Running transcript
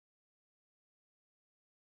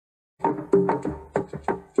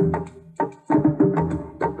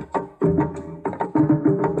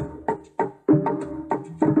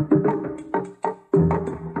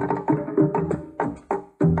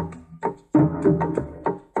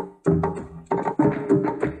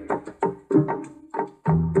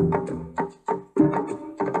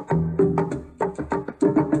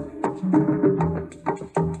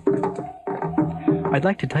I'd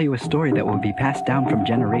like to tell you a story that will be passed down from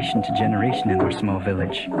generation to generation in our small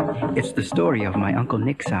village. It's the story of my Uncle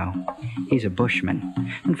Nixau. He's a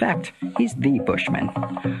bushman. In fact, he's the bushman.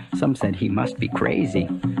 Some said he must be crazy,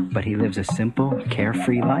 but he lives a simple,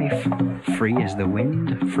 carefree life, free as the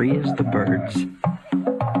wind, free as the birds,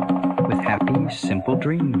 with happy, simple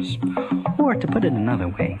dreams. Or to put it another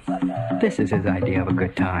way, this is his idea of a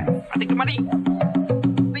good time.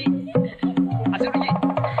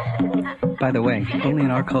 By the way, only in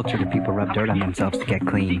our culture do people rub dirt on themselves to get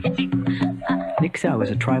clean. Nixau is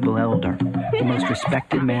a tribal elder, the most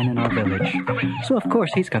respected man in our village, so of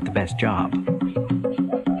course he's got the best job.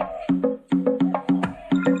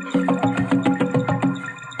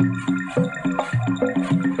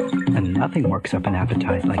 And nothing works up an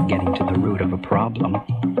appetite like getting to the root of a problem.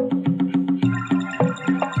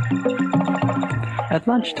 At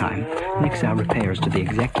lunchtime, Nixau repairs to the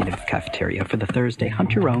executive cafeteria for the Thursday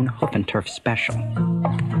Hunt Your Own Hoof and Turf special.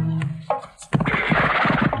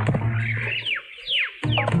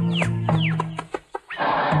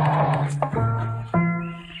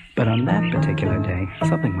 But on that particular day,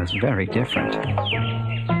 something was very different.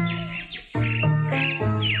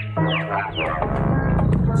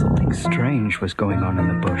 Something strange was going on in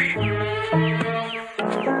the bush.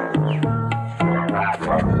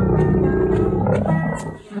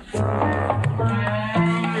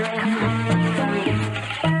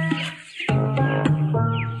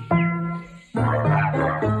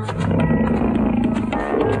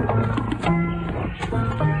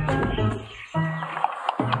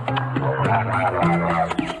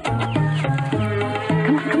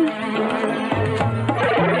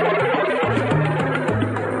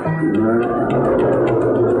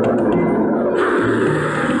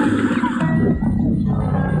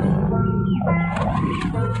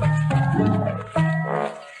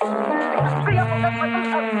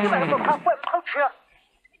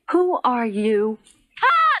 Who are you?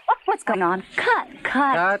 Cut! What's going on?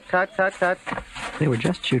 Cut. They were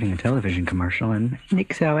just shooting a television commercial, and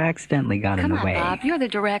Nixau accidentally got in the way. Come on, Bob. You're the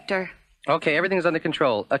director. Okay, everything's under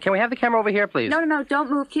control. Can we have the camera over here, please? No.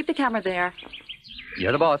 Don't move. Keep the camera there.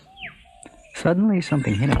 You're the boss. Suddenly,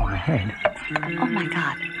 something hit him on the head. Oh, my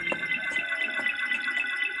God.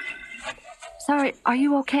 Sorry, are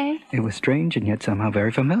you okay? It was strange and yet somehow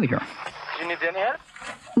very familiar. You need any help?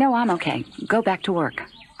 No, I'm okay. Go back to work.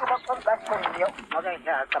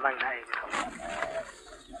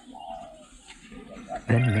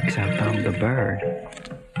 Then Nixau found the bird.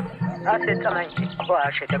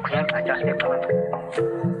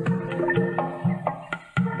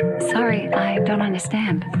 Sorry, I don't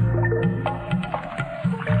understand.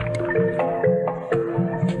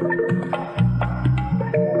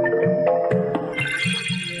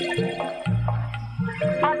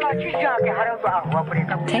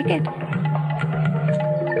 Take it.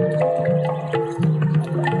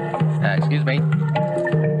 Excuse me.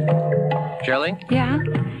 Shirley? Yeah?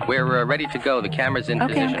 We're ready to go. The camera's in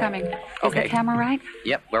Okay, position. I'm coming. Is Okay. the camera right?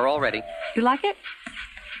 Yep, we're all ready. You like it?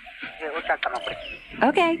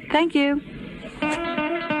 Okay, thank you.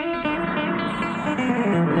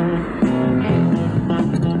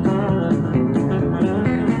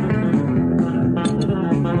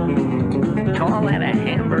 Call that a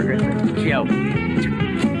hamburger? Joke.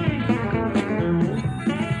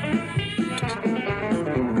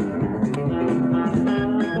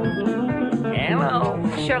 Hello.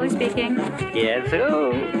 Shirley speaking. Yes,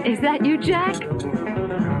 who? Is that you, Jack?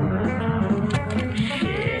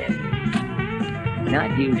 Shit.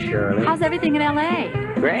 Not you, Shirley. How's everything in L.A.?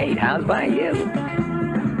 Great. How's by you?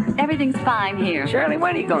 Everything's fine here. Shirley,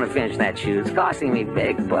 when are you going to finish that shoot? It's costing me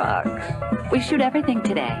big bucks. We shoot everything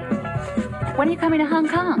today. When are you coming to Hong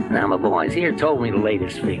Kong? Now, my boys here told me the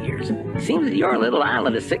latest figures. Seems that your little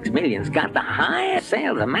island of 6 million's got the highest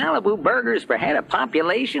sales of Malibu burgers per head of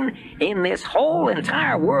population in this whole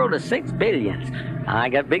entire world of 6 billions. I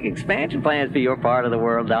got big expansion plans for your part of the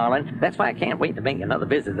world, darling. That's why I can't wait to make another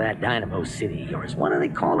visit to that Dynamo City of yours. What do they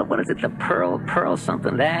call it? What is it? The Pearl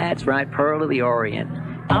something? That's right, Pearl of the Orient.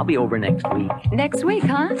 I'll be over next week. Next week,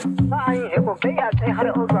 huh?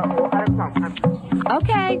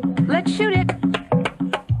 Okay, let's shoot it.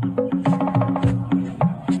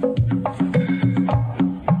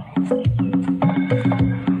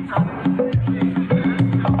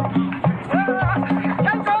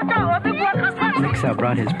 Nixau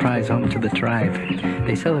brought his prize home to the tribe.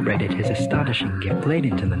 They celebrated his astonishing gift late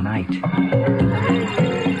into the night.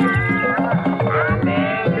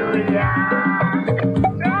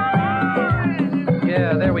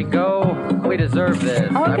 Yeah, there we go. We deserve this.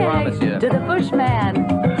 Okay, I promise you. to the bushman.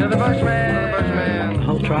 To the bushman. To the bushman. The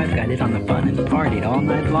whole tribe got in on the fun and partied all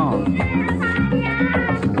night long.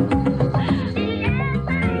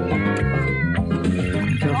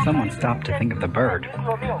 Until someone stopped to think of the bird.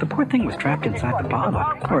 The poor thing was trapped inside the bottle,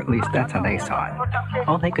 or at least that's how they saw it.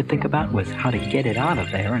 All they could think about was how to get it out of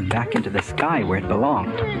there and back into the sky where it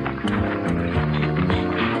belonged.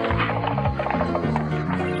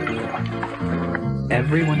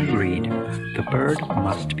 Everyone agreed the bird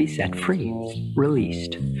must be set free,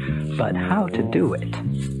 released. But how to do it?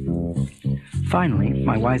 Finally,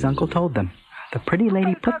 my wise uncle told them, the pretty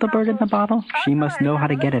lady put the bird in the bottle. She must know how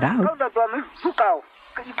to get it out.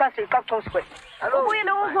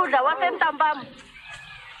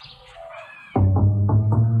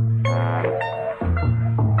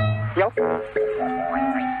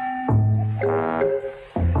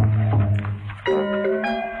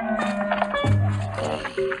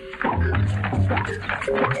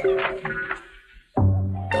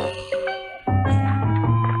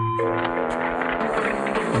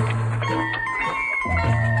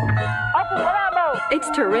 It's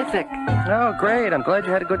terrific. Oh, great. I'm glad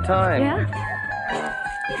you had a good time. Yeah?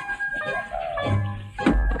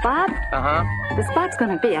 Bob, Uh-huh. the spot's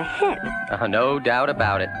gonna be a hit. No doubt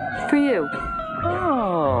about it. For you.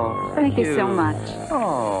 Oh, Thank you so much.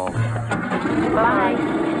 Oh. Bye.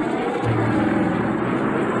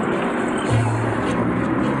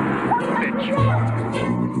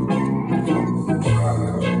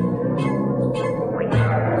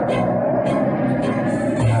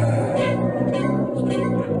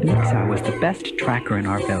 Nixau was the best tracker in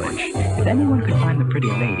our village. If anyone could find the pretty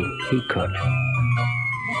lady, he could.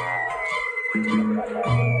 He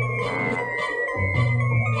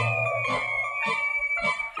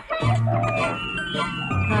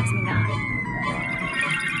loves me now.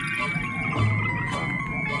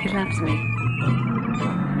 He loves me.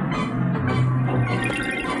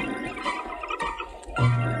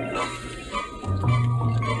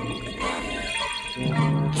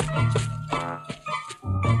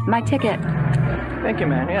 My ticket. Thank you,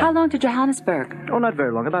 man. Yeah. How long to Johannesburg? Oh, not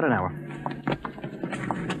very long. About an hour.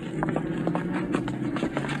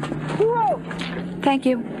 Thank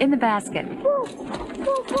you. In the basket.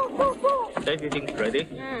 Everything's ready.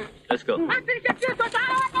 Let's go. No way,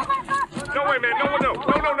 man. No.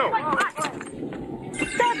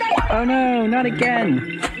 Oh no, not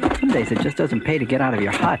again! Some days it just doesn't pay to get out of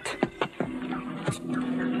your hut.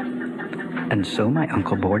 And so my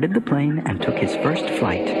uncle boarded the plane and took his first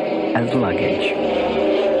flight as luggage.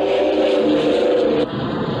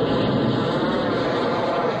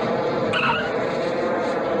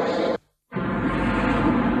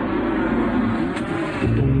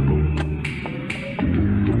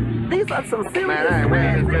 These are some serious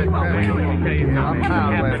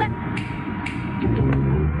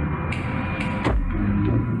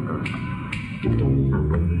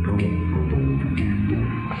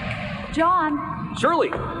John, Shirley!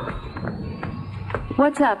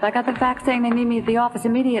 what's up? I got the fax saying they need me at the office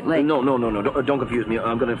immediately. No. Don't confuse me.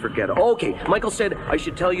 I'm going to forget. Okay, Michael said I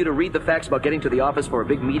should tell you to read the fax about getting to the office for a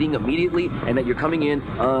big meeting immediately and that you're coming in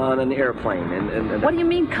on an airplane. And What do you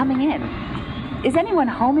mean coming in? Is anyone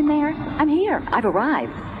home in there? I'm here. I've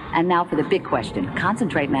arrived. And now for the big question.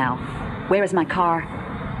 Concentrate now. Where is my car?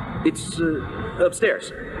 It's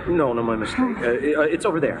upstairs. No, my mistake. It's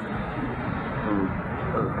over there.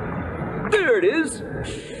 There it is!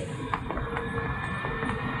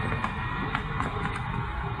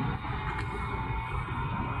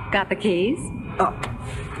 Got the keys?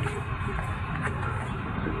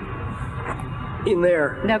 In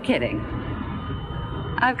there. No kidding.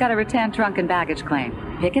 I've got a rattan trunk and baggage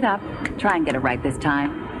claim. Pick it up. Try and get it right this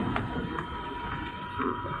time.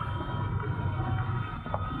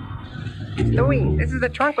 Louie, this is the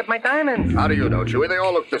trunk with my diamonds. How do you know, Chewie? They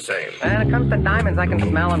all look the same. When it comes to diamonds, I can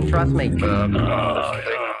smell them, trust me.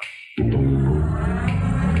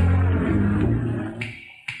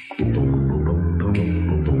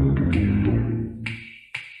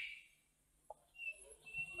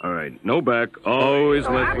 All right, no back. Always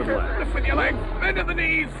left with left. Lift with your legs, bend to the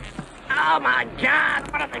knees. Oh my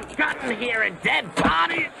God! What have they got in here? A dead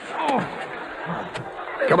body? Oh.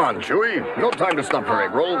 Come on, Chewie. No time to stop for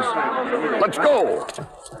egg rolls. Let's go.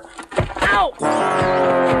 Ow!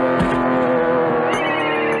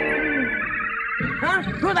 Huh?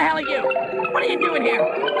 Who the hell are you? What are you doing here?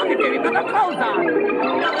 Look at you, you've got no clothes on.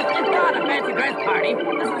 No, this is not a fancy dress party.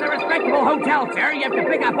 This is a respectable hotel, sir. You have to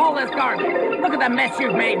pick up all this garbage. Look at the mess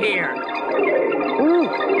you've made here. Ooh.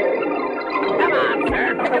 Come on,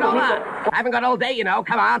 sir, pick it all up. I haven't got all day, you know.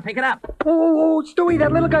 Come on, pick it up. Oh, Stewie,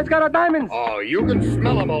 that little guy's got our diamonds. Oh, you can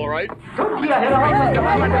smell them all right. Sitting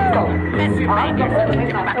around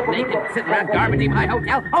garbage in my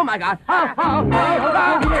hotel. Oh, my God.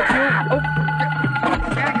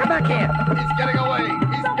 Daddy, come back here. He's getting away.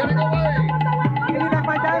 He's getting away. Give me back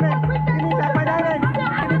my diamonds. Give me back my diamonds.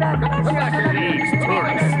 Give me back. Come back here, these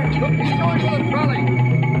tourists. Look, he's going to the trolley.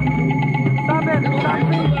 Stop it. Stop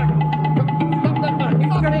me.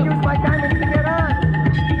 He's going to use my diamonds to get on.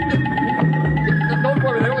 Don't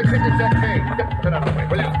worry, they only take exact change. Get out of the way,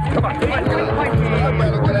 will you? Come on. Come on.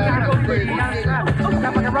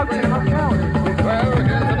 Stop on the rug to the hotel. Well,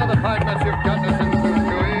 here's another time that you've gotten us into,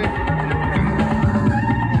 Chewie.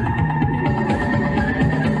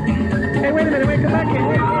 Hey, wait a minute. Wait, come back here.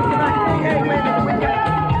 Wait, come back. Hey, wait a minute.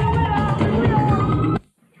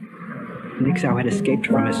 Nixau had escaped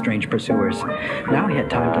from his strange pursuers. Now he had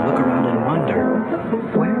time to look around and wonder,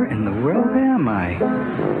 where in the world am I?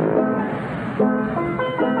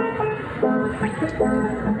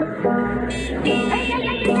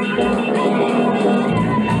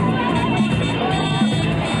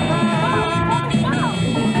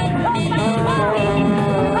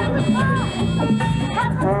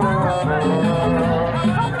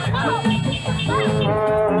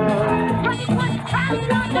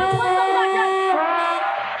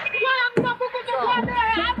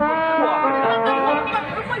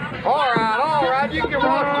 All right, you can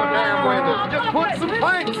walk the damn windows. Just put some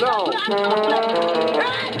planks on.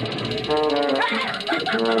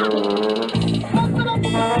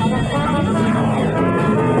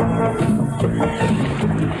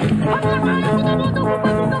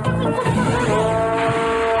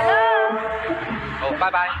 Oh,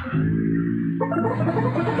 bye-bye.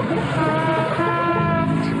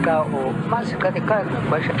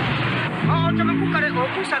 Jangan buka deh,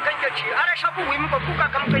 buka kan kecil. Ada siapa yang mau buka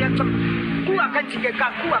kamu kayak buka kan tiga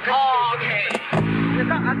kak, buka kan. Oh, oke. Ya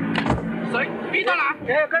kan? Sorry, bisa lah.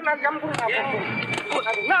 Ya kan kamu buka.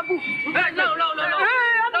 Nggak bu. No.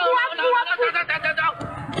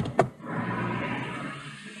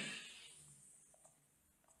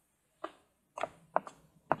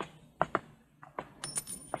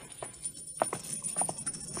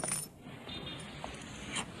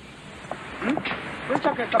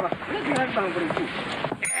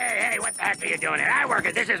 Hey, what the heck are you doing here? I work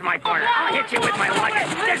it. This is my corner. I'll hit you with my luggage.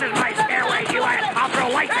 This is my stairway. You at it. I'll throw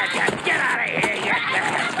lights at you. Get out of here, you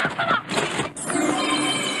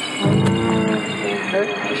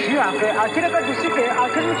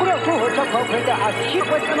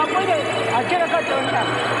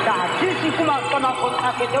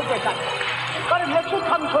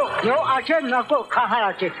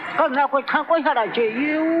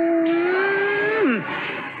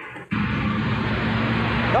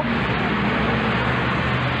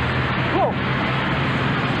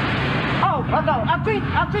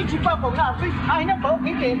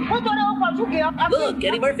Look,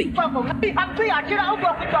 Eddie Murphy.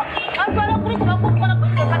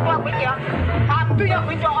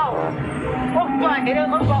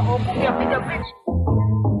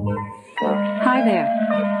 Hi there.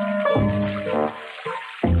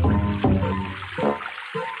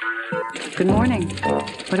 Good morning.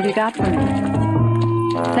 What have you got for me?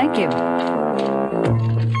 Thank you.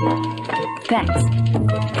 Thanks.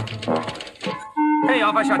 Hey,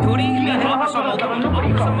 Officer Tootie. Officer Muldoon.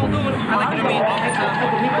 Officer Muldoon. I'd like you to meet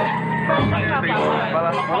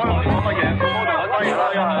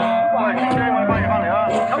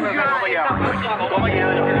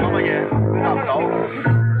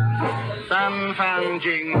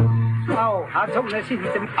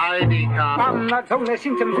ID card.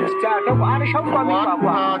 What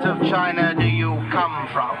part of China do you come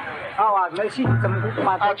from? What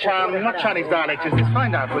Chinese dialect is this?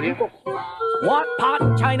 Find out, will you? What part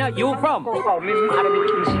of China you from? 我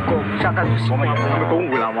們有公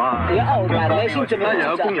湖南話，有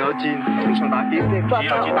公有戰，經常打劫，有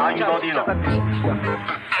時打遠多啲咯。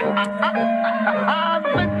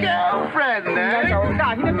The girlfriend, eh?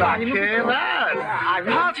 Lucky lad.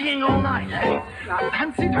 Partying all night, eh?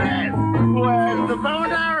 Fancy dress. Where's the bow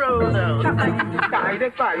and arrow, though?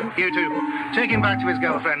 You two, take him back to his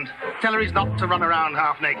girlfriend. Tell her he's not to run around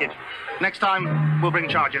half naked. Next time, we'll bring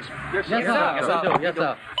charges. Yes,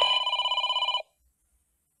 sir.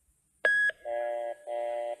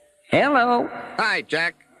 Hello. Hi,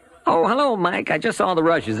 Jack. Oh, hello, Mike. I just saw the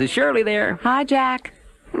Rushes. Is Shirley there? Hi, Jack.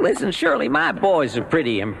 Listen, Shirley, my boys are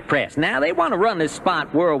pretty impressed. Now, they want to run this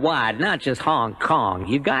spot worldwide, not just Hong Kong.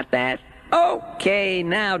 You got that? Okay,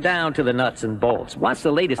 now down to the nuts and bolts. What's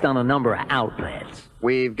the latest on the number of outlets?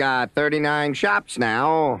 We've got 39 shops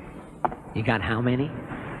now. You got how many?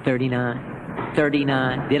 39?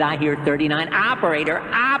 39. Did I hear 39? Operator,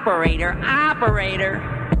 operator,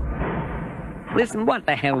 operator. Listen, what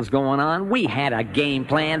the hell's going on? We had a game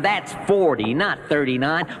plan. That's 40, not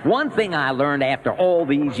 39. One thing I learned after all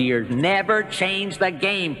these years, never change the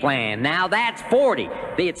game plan. Now that's 40.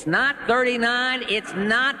 It's not 39, it's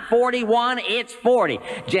not 41, it's 40.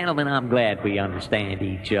 Gentlemen, I'm glad we understand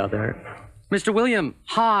each other. Mr. William,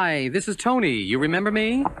 hi, this is Tony. You remember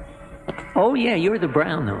me? Oh, yeah, you're the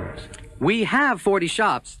brown nose. We have 40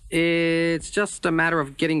 shops. It's just a matter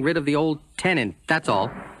of getting rid of the old tenant, that's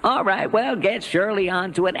all. All right, well, get Shirley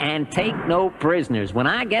onto it and take no prisoners. When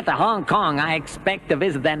I get to Hong Kong, I expect to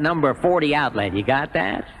visit that number 40 outlet. You got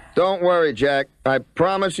that? Don't worry, Jack. I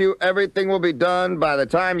promise you everything will be done by the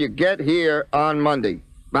time you get here on Monday.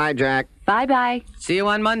 Bye, Jack. Bye-bye. See you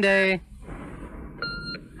on Monday.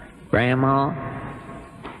 Grandma,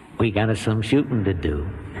 we got us some shooting to do.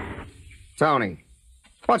 Tony,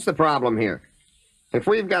 what's the problem here? If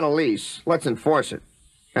we've got a lease, let's enforce it.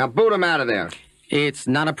 Now boot him out of there. It's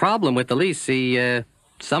not a problem with the lease. See,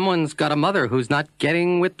 someone's got a mother who's not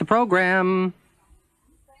getting with the program.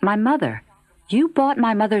 My mother? You bought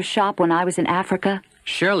my mother's shop when I was in Africa?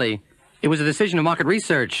 Shirley, it was a decision of market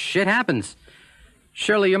research. Shit happens.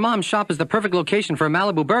 Shirley, your mom's shop is the perfect location for a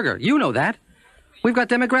Malibu burger. You know that. We've got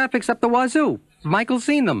demographics up the wazoo. Michael's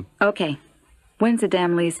seen them. Okay. When's the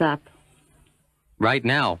damn lease up? Right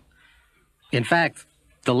now. In fact,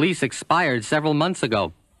 the lease expired several months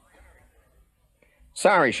ago.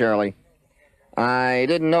 Sorry, Shirley. I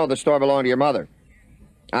didn't know the store belonged to your mother.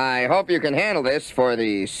 I hope you can handle this for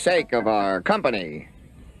the sake of our company.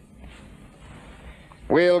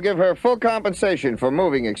 We'll give her full compensation for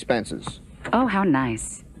moving expenses. Oh, how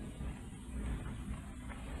nice.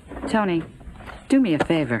 Tony, do me a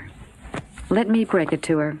favor. Let me break it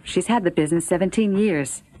to her. She's had the business 17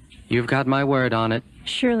 years. You've got my word on it.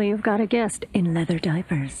 Surely you've got a guest in leather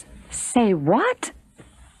diapers. Say what?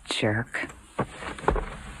 Jerk.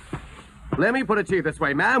 Let me put it to you this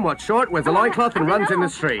way, ma'am. What's short, wears a loincloth, and runs in the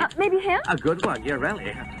street? Maybe him? A good one, yeah,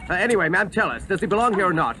 really. Anyway, ma'am, tell us, does he belong here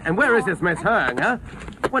or not? And where is this Miss Hearn, huh?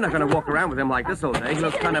 We're not going to walk around with him like this all day. He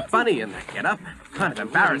looks kind of funny in that get-up. Kind of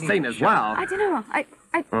embarrassing as well. I don't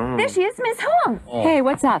know. There she is, Miss Hong. Hey,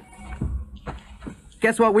 what's up?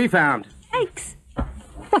 Guess what we found? Yikes.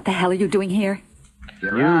 What the hell are you doing here?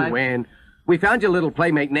 You win. We found your little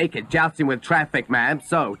playmate naked, jousting with traffic, ma'am.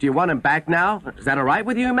 So, do you want him back now? Is that all right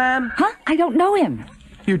with you, ma'am? Huh? I don't know him.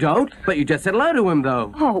 You don't? But you just said hello to him,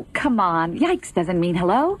 though. Oh, come on. Yikes doesn't mean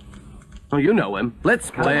hello. Oh, you know him. Let's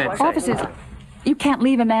split. Officers, you can't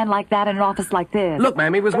leave a man like that in an office like this. Look,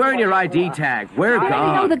 ma'am, he was wearing your ID tag. We're gone.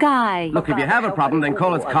 I know the guy. Look, if you have a problem, then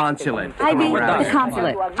call his consulate. Ivy, the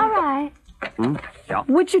consulate. All right.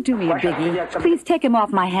 Would you do me a biggie? Please take him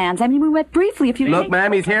off my hands. I mean, we met briefly if you... Look,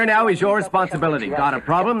 ma'am, he's here now. He's your responsibility. Got a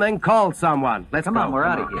problem? Then call someone. Let's Come on, we're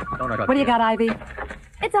out of here. What do you got, Ivy?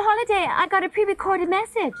 It's a holiday. I got a pre-recorded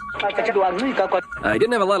message. I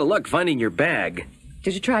didn't have a lot of luck finding your bag.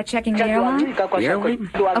 Did you try checking the airline? The airline?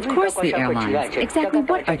 Of course the airlines. Exactly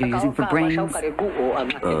what are you using for brains?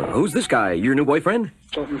 Who's this guy? Your new boyfriend?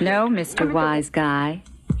 No, Mr. Wise Guy.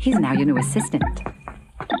 He's now your new assistant.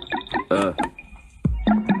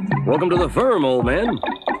 Welcome to the firm, old man.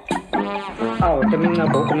 Do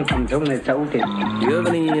you have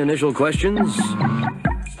any initial questions?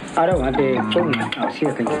 I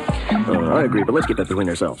agree, but let's keep that between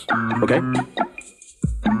ourselves. Okay?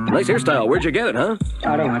 Nice hairstyle. Where'd you get it, huh?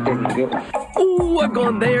 Oh, I've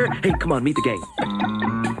gone there. Hey, come on, meet the gang.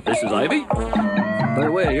 This is Ivy. By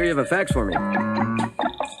the way, here you have a fax for me.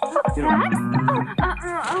 Fax?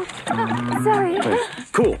 Sorry.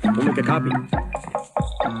 Nice. Cool. We'll make a copy.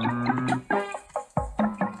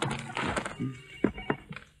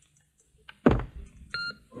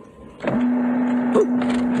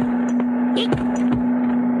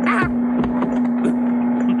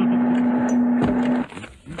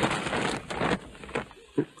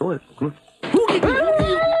 Go ahead. Come on.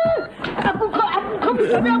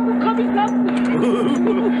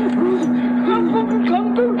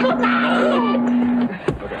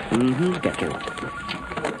 Got killed.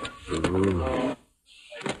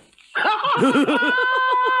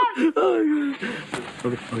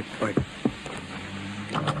 Okay, all right.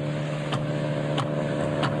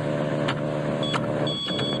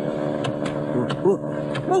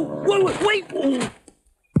 Whoa, wait!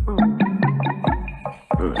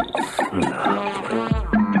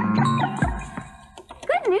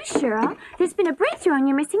 Good news, Cheryl. There's been a breakthrough on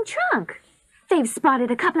your missing trunk. They've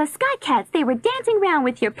spotted a couple of sky cats. They were dancing around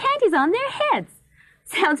with your panties on their heads.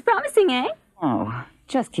 Sounds promising, eh? Oh,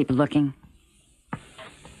 just keep looking.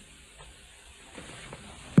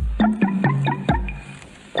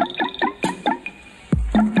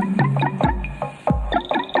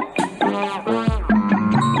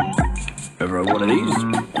 Ever have one of these?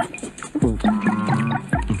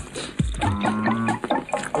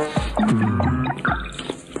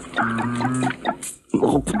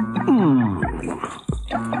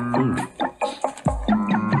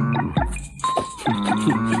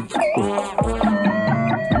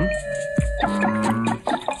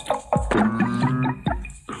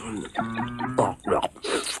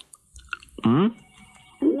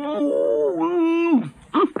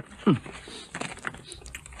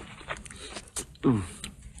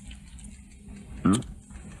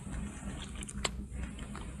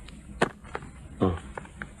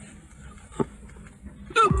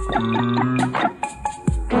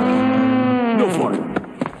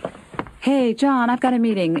 Hey, John, I've got a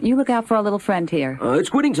meeting. You look out for our little friend here. It's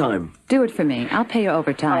quitting time. Do it for me. I'll pay you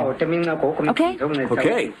overtime. Okay?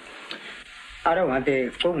 Okay.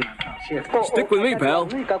 Stick with me, pal.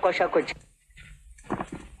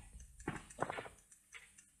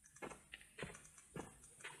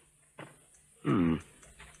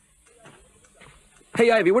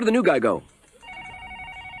 Hey, Ivy, where did the new guy go?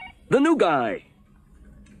 The new guy!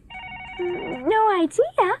 No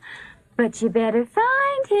idea, but you better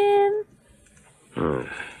find him.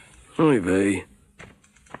 Ivy.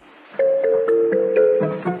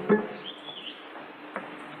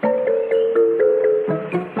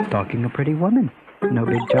 Stalking a pretty woman. No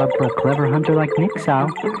big job for a clever hunter like Nixau.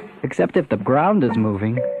 Except if the ground is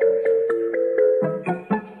moving.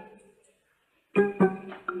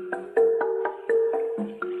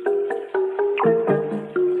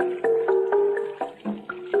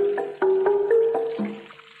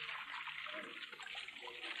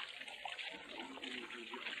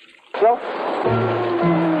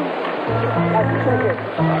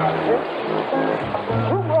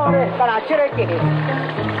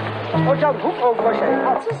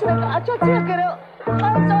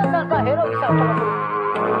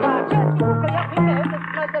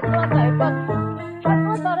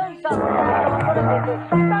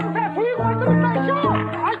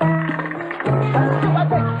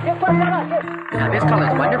 Now, this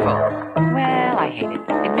color's wonderful. Well, I hate it.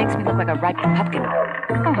 It makes me look like a ripe pumpkin.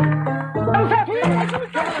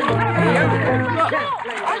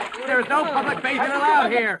 There's no public bathing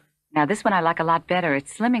allowed here. Now, this one I like a lot better.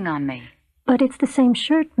 It's slimming on me. But it's the same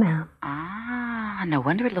shirt, ma'am. Ah, no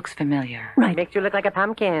wonder it looks familiar. Right. Makes you look like a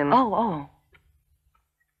pumpkin. Oh.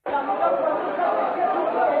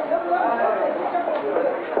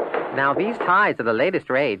 Now, these ties are the latest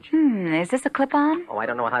rage. Is this a clip-on? Oh, I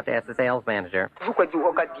don't know how to ask the sales manager.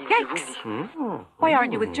 Yikes! Why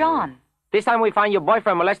aren't you with John? This time we find your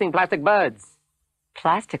boyfriend molesting plastic birds.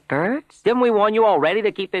 Plastic birds? Didn't we warn you already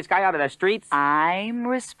to keep this guy out of the streets? I'm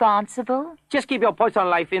responsible. Just keep your personal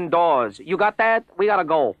life indoors. You got that? We gotta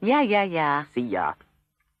go. Yeah. See ya.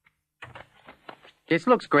 This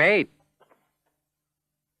looks great.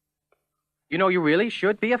 You know, you really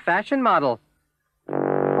should be a fashion model.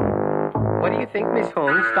 What do you think, Miss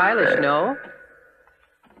Holmes? Stylish, no?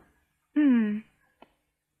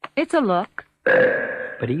 It's a look.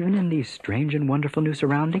 But even in these strange and wonderful new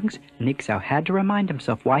surroundings, Nixau had to remind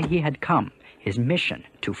himself why he had come, his mission,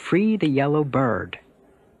 to free the yellow bird.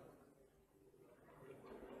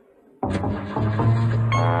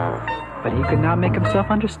 But he could not make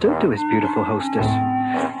himself understood to his beautiful hostess.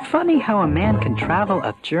 Funny how a man can travel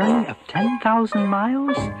a journey of 10,000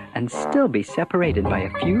 miles and still be separated by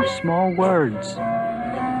a few small words.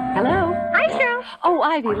 Hello? Hi, Cheryl. Oh,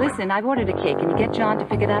 Ivy, listen, I've ordered a cake. Can you get John to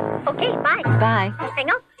pick it up? Okay, bye. Bye. Hang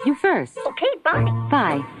up. You first. Okay, bye.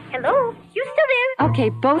 Bye. Hello? You still there? Okay,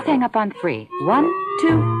 both hang up on 3. 1,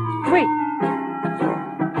 2, 3.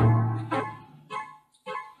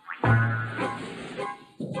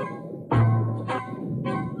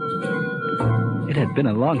 It had been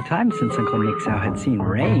a long time since Uncle Nixau had seen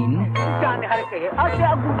rain.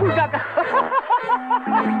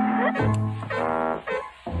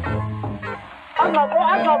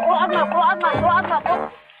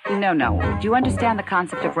 No. Do you understand the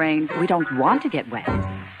concept of rain? We don't want to get wet.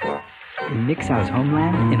 In Nixau's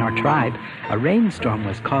homeland, in our tribe, a rainstorm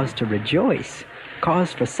was cause to rejoice,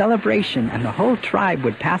 cause for celebration, and the whole tribe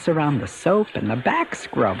would pass around the soap and the back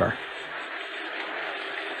scrubber.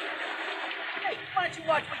 Hey, why don't you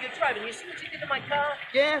watch what you're driving? You see what you did to my car?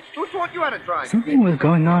 Yeah? Who taught you how to drive? Something was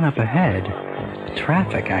going on up ahead. A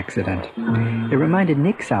traffic accident. It reminded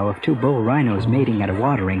Nixau of 2 bull rhinos mating at a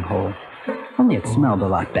watering hole. Only it smelled a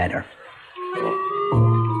lot better.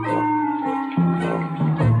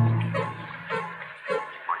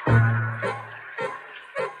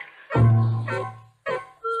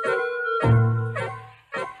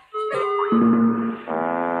 Come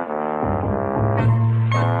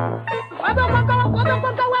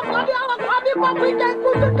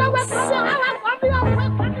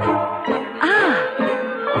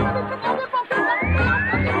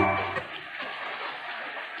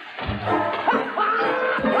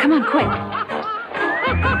on, quick.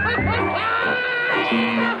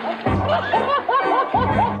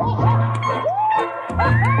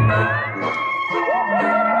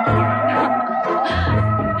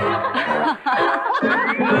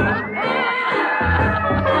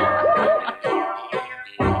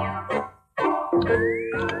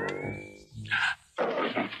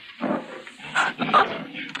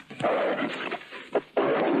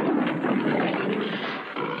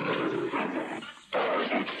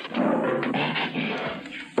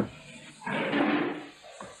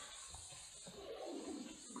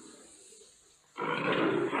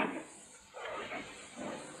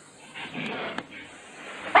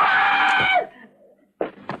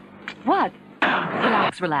 What?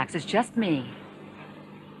 Relax, relax. It's just me.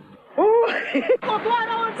 See, look.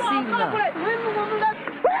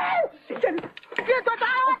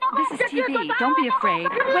 This is TV. Don't be afraid.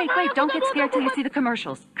 Wait. Don't get scared till you see the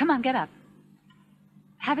commercials. Come on, get up.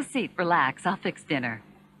 Have a seat. Relax. I'll fix dinner.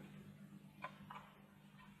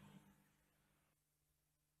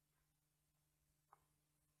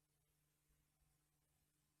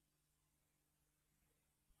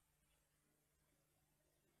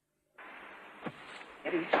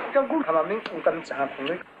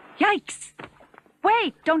 Yikes!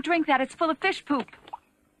 Wait! Don't drink that. It's full of fish poop.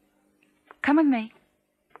 Come with me.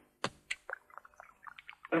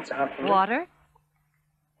 Water.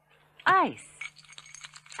 Ice.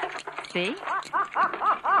 See?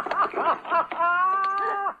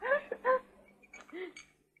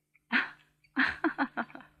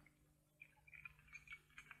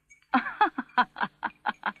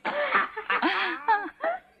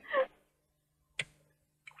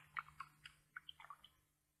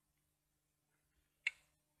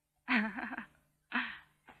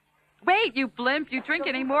 Wait, you blimp. You drink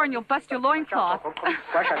any more and you'll bust your loincloth.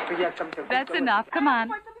 That's enough. Come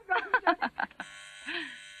on.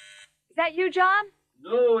 Is that you, John?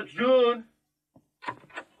 No, it's June.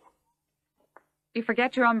 You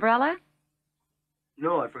forget your umbrella?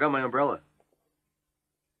 No, I forgot my umbrella.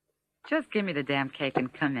 Just give me the damn cake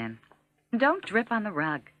and come in. Don't drip on the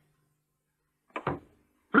rug.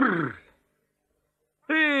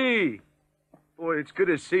 Hey! Boy, it's good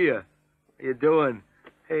to see you. How you doing?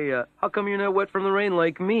 Hey, how come you're not wet from the rain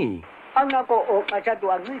like me? Oh,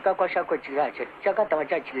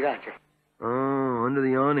 under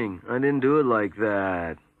the awning. I didn't do it like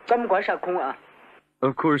that.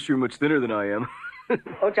 Of course, you're much thinner than I am.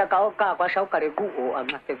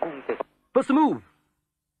 What's the move?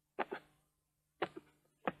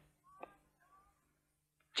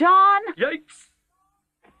 John! Yikes!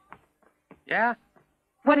 Yeah?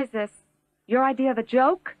 What is this? Your idea of a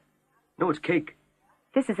joke? No, it's cake.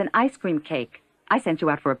 This is an ice cream cake. I sent you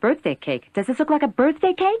out for a birthday cake. Does this look like a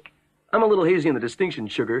birthday cake? I'm a little hazy on the distinction,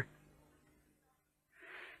 sugar.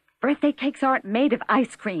 Birthday cakes aren't made of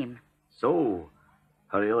ice cream. So,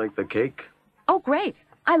 how do you like the cake? Oh, great.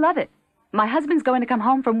 I love it. My husband's going to come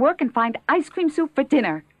home from work and find ice cream soup for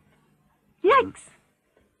dinner. Yikes!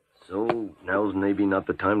 So, now's maybe not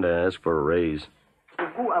the time to ask for a raise.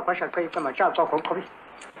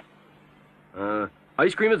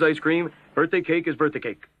 Ice cream is ice cream. Birthday cake is birthday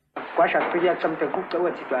cake.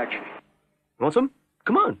 Want some?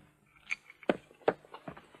 Come on.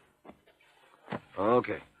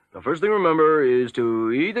 Okay. Now, first thing to remember is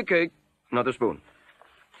to eat the cake, not the spoon.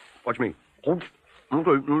 Watch me. Okay,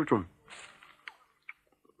 listen.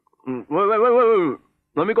 Wait.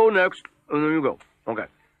 Let me go next, and then you go. Okay.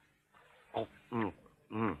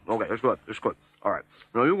 Okay, that's good. All right.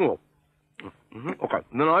 Now you go. Okay.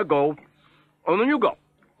 Then I go, and then you go.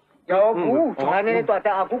 No. I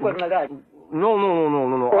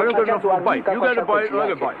don't get enough to bite. You got to bite, I got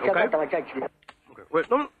to bite, okay? Okay, wait,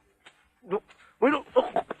 no. Wait, no.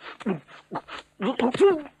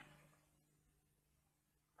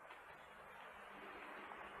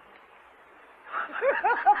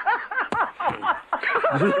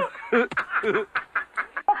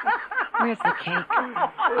 Where's the cake?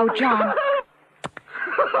 Oh, John.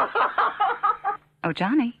 Oh,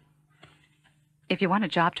 Johnny. If you want a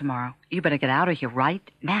job tomorrow, you better get out of here right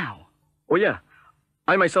now. Oh, yeah.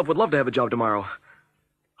 I myself would love to have a job tomorrow.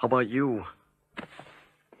 How about you?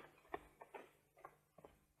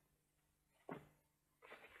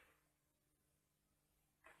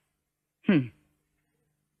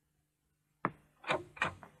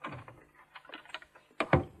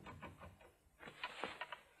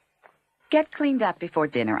 Get cleaned up before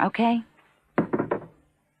dinner, okay?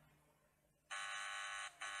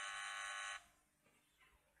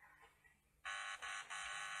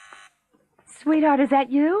 Sweetheart, is that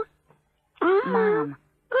you? Mom.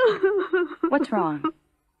 What's wrong?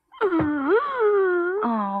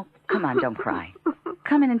 Oh, come on, don't cry.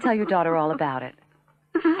 Come in and tell your daughter all about it.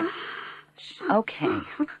 Okay.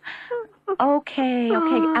 Okay,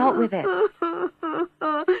 out with it.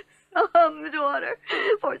 Some daughter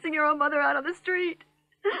forcing your own mother out on the street.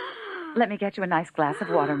 Let me get you a nice glass of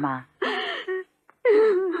water, Ma.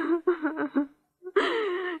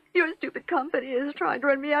 Your stupid company is trying to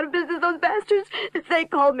run me out of business, those bastards. They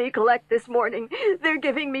called me collect this morning. They're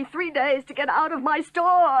giving me 3 days to get out of my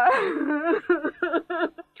store.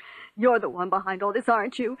 You're the one behind all this,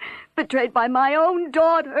 aren't you? Betrayed by my own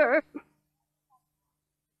daughter.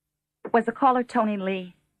 Was the caller Tony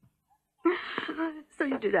Lee? So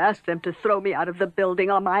you did ask them to throw me out of the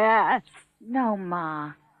building on my ass? No,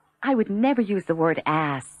 Ma. I would never use the word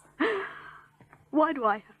ass. Why do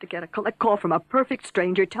I have to get a collect call from a perfect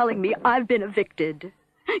stranger telling me I've been evicted?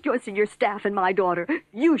 Your senior staff and my daughter.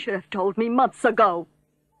 You should have told me months ago.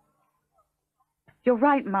 You're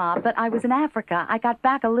right, Ma, but I was in Africa. I got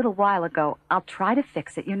back a little while ago. I'll try to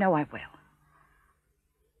fix it. You know I will.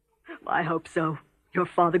 I hope so. Your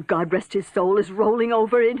father, God rest his soul, is rolling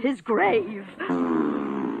over in his grave.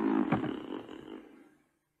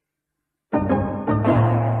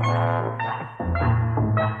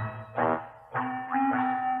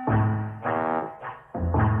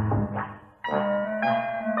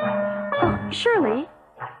 Shirley,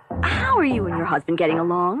 how are you and your husband getting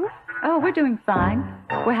along? Oh, we're doing fine.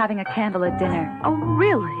 We're having a candlelit dinner. Oh,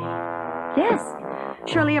 really? Yes.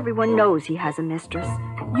 Shirley, everyone knows he has a mistress.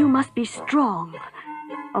 You must be strong.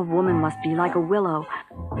 A woman must be like a willow.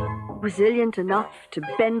 Resilient enough to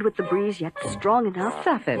bend with the breeze, yet strong enough.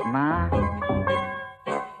 Stuff it, Ma.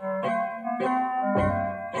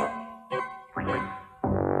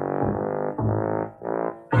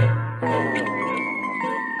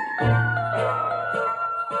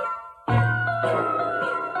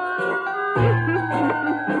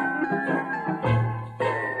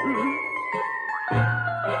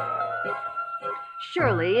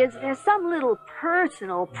 Shirley, is there some little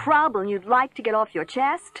personal problem you'd like to get off your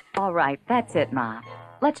chest? All right, that's it, Ma.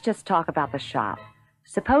 Let's just talk about the shop.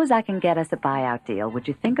 Suppose I can get us a buyout deal. Would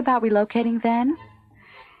you think about relocating then?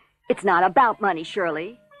 It's not about money,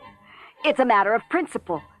 Shirley. It's a matter of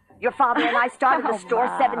principle. Your father and I started the store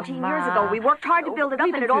 17 years ago. We worked hard to build it up,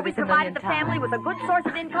 and it always provided the family with a good source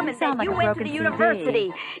of income, and then you went to the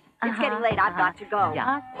university. It's getting late. I've got to go.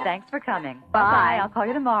 Yeah, thanks for coming. Bye. Bye. I'll call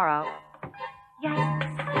you tomorrow. Yes.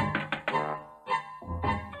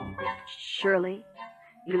 Shirley,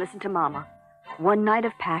 you listen to Mama. One night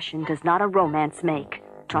of passion does not a romance make.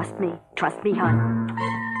 Trust me, hon.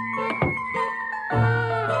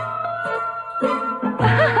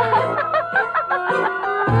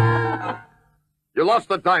 You lost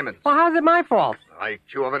the diamond. Well, how's it my fault?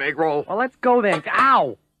 IQ of an egg roll. Well, let's go then.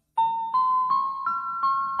 Ow!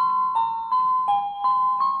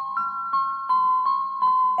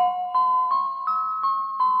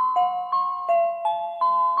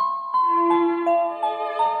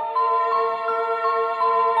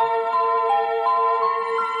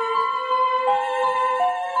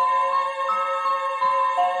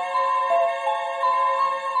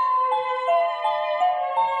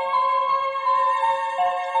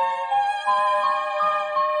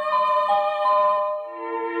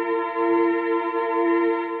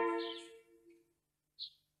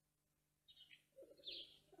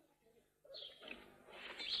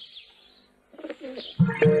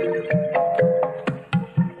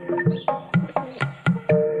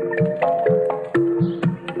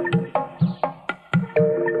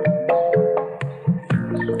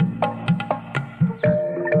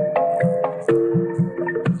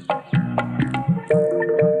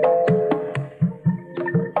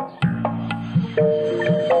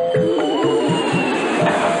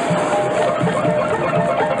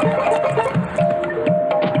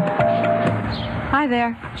 Hi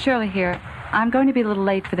there, Shirley here. I'm going to be a little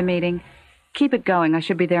late for the meeting. Keep it going. I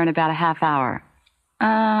should be there in about a half hour.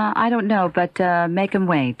 I don't know, but make him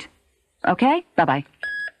wait. Okay? Bye-bye.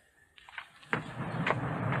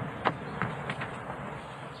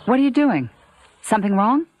 What are you doing? Something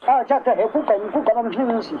wrong?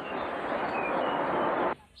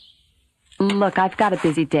 Look, I've got a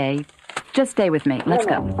busy day. Just stay with me. Let's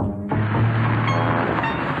go.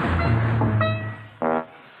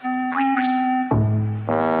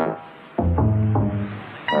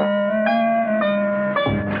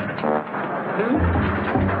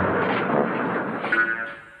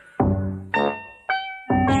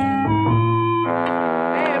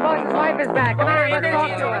 his back. Come on, let's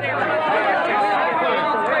talk to him.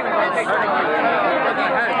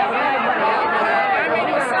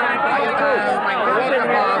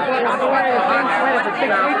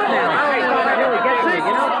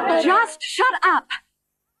 Just shut up.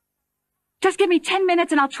 Just give me 10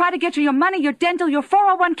 minutes and I'll try to get you your money, your dental, your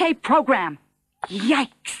 401k program.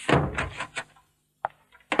 Yikes.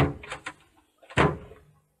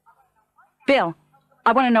 Bill,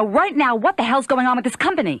 I want to know right now what the hell's going on with this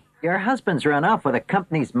company. Your husband's run off with the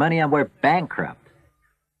company's money and we're bankrupt.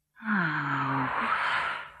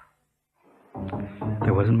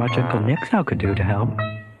 There wasn't much Uncle Nixow could do to help.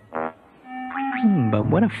 But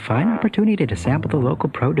what a fine opportunity to sample the local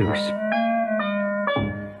produce.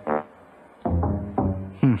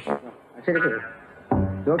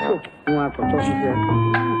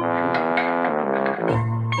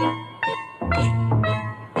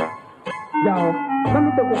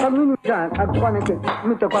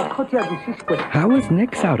 How was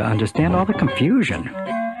Nixow to understand all the confusion?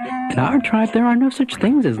 In our tribe, there are no such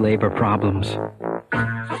things as labor problems.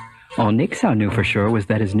 All Nixow knew for sure was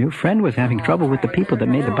that his new friend was having trouble with the people that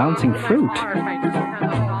made the bouncing fruit.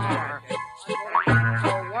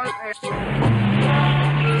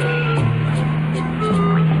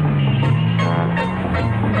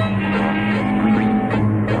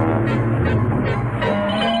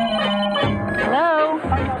 Hello?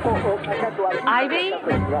 Ivy?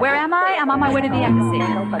 Where am I? I'm on my way to the embassy.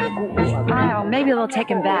 Oh, maybe they'll take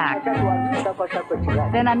him back.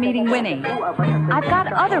 Then I'm meeting Winnie. I've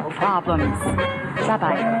got other problems.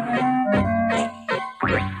 Bye-bye.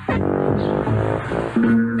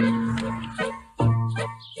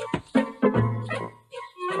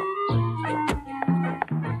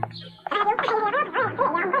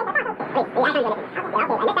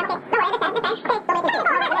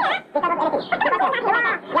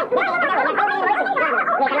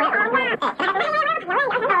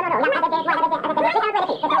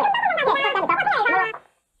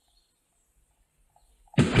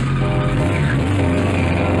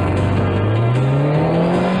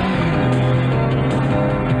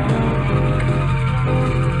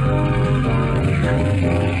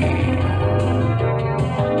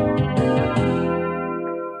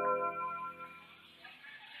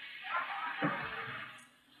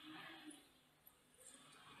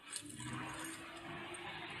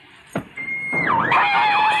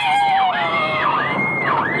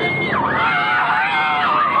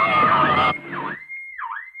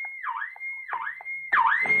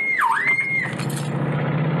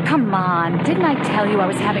 Come on, didn't I tell you I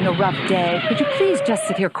was having a rough day? Could you please just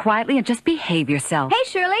sit here quietly and just behave yourself? Hey,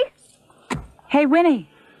 Shirley. Hey, Winnie.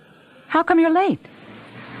 How come you're late?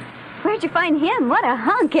 Where'd you find him? What a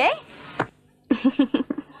hunk, eh?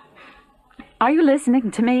 Are you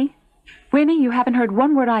listening to me? Winnie, you haven't heard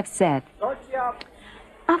one word I've said.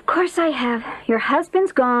 Of course I have. Your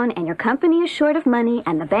husband's gone, and your company is short of money,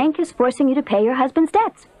 and the bank is forcing you to pay your husband's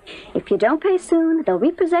debts. If you don't pay soon, they'll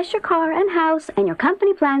repossess your car and house, and your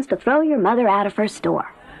company plans to throw your mother out of her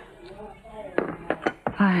store.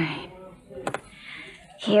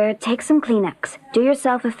 Here, take some Kleenex. Do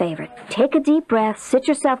yourself a favor. Take a deep breath, sit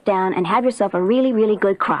yourself down, and have yourself a really, really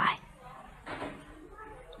good cry.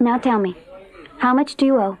 Now tell me, how much do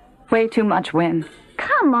you owe? Way too much, Win.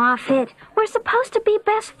 Come off it. We're supposed to be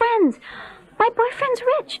best friends. My boyfriend's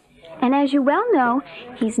rich. And as you well know,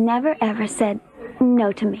 he's never ever said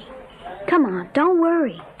no to me. Come on, don't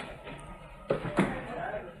worry.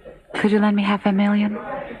 Could you lend me $500,000?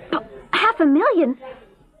 $500,000?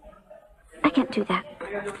 I can't do that.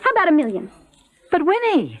 How about $1 million? But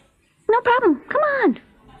Winnie! No problem. Come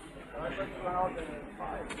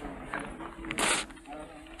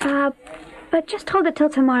on. But just hold it till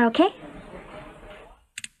tomorrow, okay?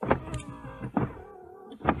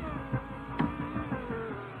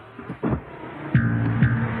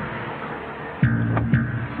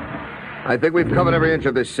 I think we've covered every inch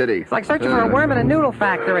of this city. It's like searching for a worm in a noodle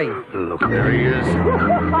factory. Look, there he is.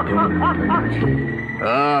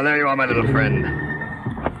 Ah, there you are, my little friend.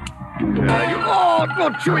 Oh, no,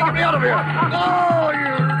 Chewie, get me out of here! Oh,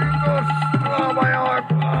 oh, my arm!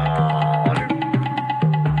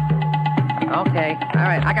 Okay, all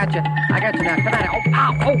right, I got you. I got you now. Come on.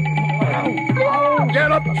 Oh,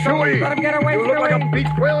 get up, Chewie! Let him get away, You look like Chewie. a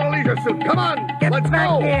beach whale in a leisure suit. Come on, let's back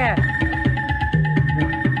go! here.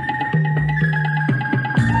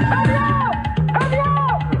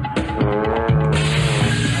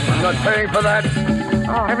 I'm not paying for that.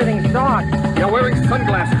 Oh, everything's dark. You're wearing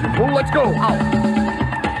sunglasses, you fool. Let's go. Oh.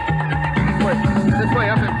 This way,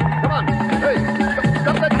 up there. Come on. Hey,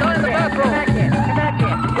 stop that guy in the bathroom. Come back here. Come back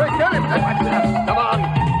here. Wait, get him. Come on.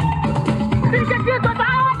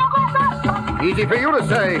 Easy for you to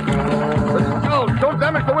say. Oh, don't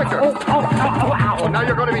damage the wicker. Oh, now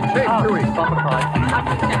you're going to be taped, Chewie. Come on.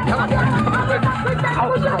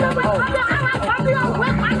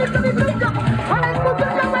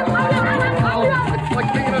 It's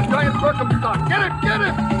like being a giant Birkenstock. Get it, get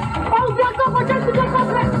it.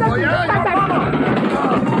 Oh, yeah?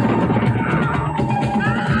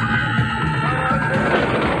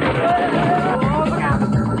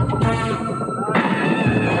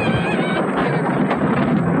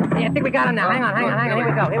 I think we got him now. Hang on.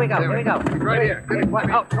 Here we go. Right here. Oh,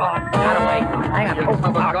 got away. Hang on.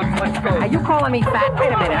 Are you calling me fat?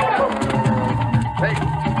 Wait a minute. Hey,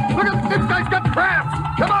 look at this guy's got crabs.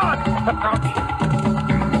 Come on.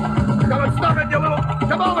 Come on, stop it, you little.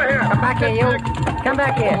 Come over here. Come back here, you. Come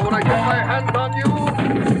back here. When I get my hands on you.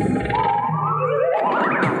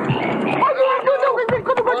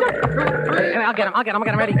 I'll get him.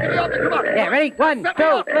 Ready? Come on. Yeah, ready? 1,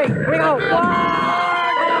 2, 3. Here we go.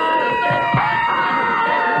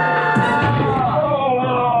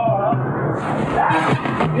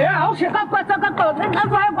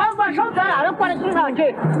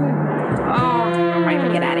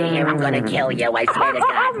 Get out of here. I'm going to kill you. I swear to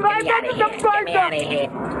God. Get me out of here.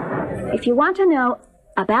 If you want to know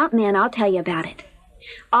about men, I'll tell you about it.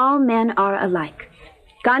 All men are alike.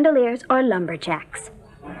 Gondoliers or lumberjacks.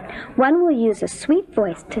 One will use a sweet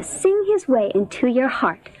voice to sing his way into your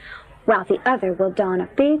heart, while the other will don a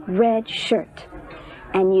big red shirt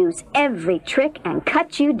and use every trick and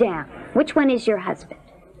cut you down. Which one is your husband?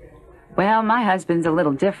 Well, my husband's a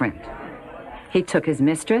little different. He took his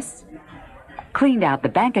mistress, cleaned out the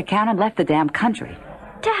bank account, and left the damn country.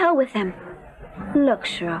 To hell with him. Look,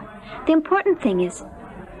 Cheryl, the important thing is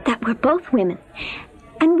that we're both women.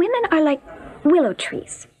 And women are like willow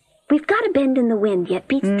trees. We've got to bend in the wind, yet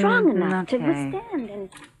be strong enough to withstand. And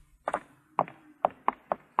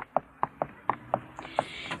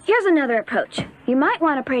here's another approach. You might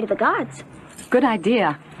want to pray to the gods. Good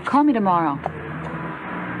idea. Call me tomorrow.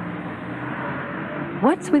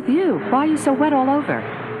 What's with you? Why are you so wet all over?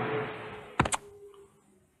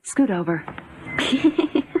 Scoot over.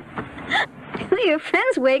 Your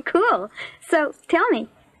friend's way cool. So, tell me,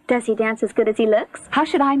 does he dance as good as he looks? How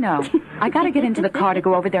should I know? I gotta get into the car to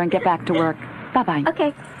go over there and get back to work. Bye-bye.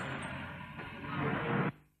 Okay.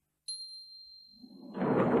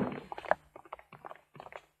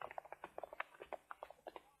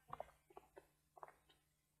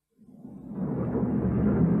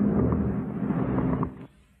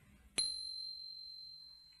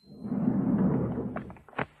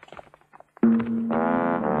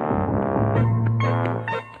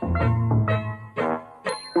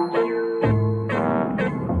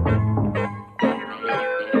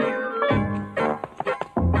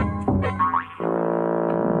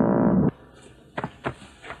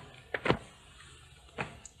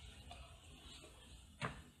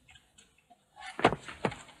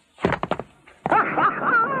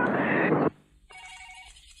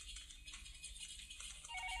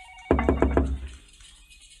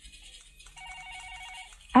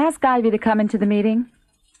 Ask Ivy to come into the meeting.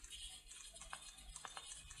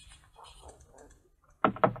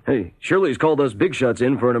 Hey, Shirley's called us big shots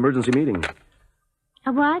in for an emergency meeting.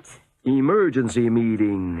 A what? Emergency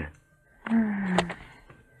meeting.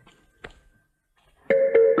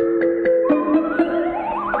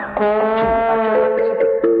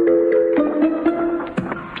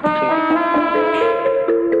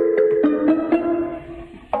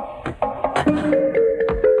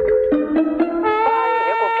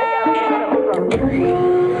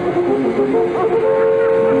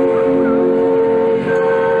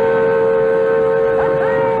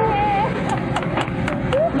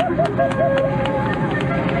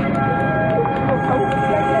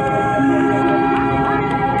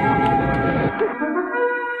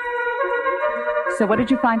 So what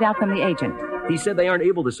did you find out from the agent? He said they aren't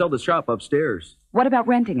able to sell the shop upstairs. What about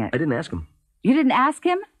renting it? I didn't ask him. You didn't ask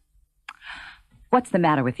him? What's the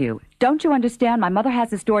matter with you? Don't you understand? My mother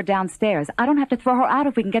has the store downstairs. I don't have to throw her out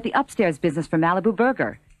if we can get the upstairs business for Malibu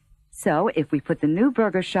Burger. So if we put the new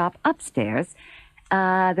burger shop upstairs,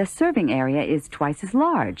 the serving area is twice as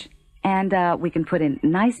large. And we can put in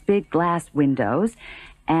nice big glass windows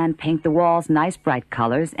and paint the walls nice bright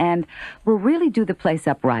colors, and we'll really do the place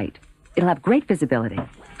up right. It'll have great visibility.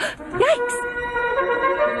 Yikes!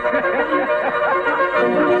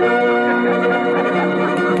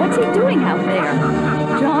 What's he doing out there?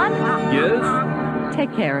 John? Yes?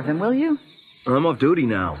 Take care of him, will you? I'm off duty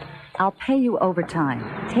now. I'll pay you overtime.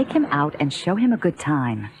 Take him out and show him a good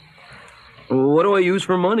time. What do I use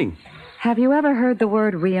for money? Have you ever heard the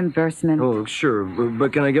word reimbursement? Oh, sure.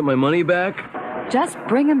 But can I get my money back? Just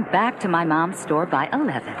bring him back to my mom's store by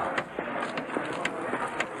 11.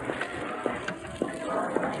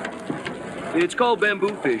 It's called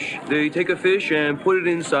bamboo fish. They take a fish and put it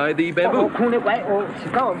inside the bamboo.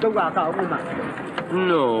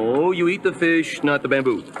 No, you eat the fish, not the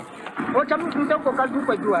bamboo.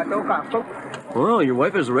 Well, your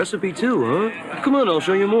wife has a recipe too, huh? Come on, I'll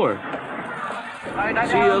show you more.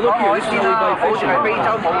 See, look here, this is how we buy fish.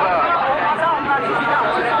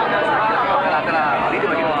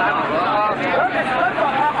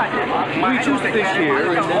 We choose the fish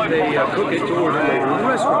here, and then they cook it to order later in the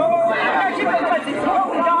restaurant.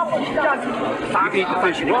 You can eat the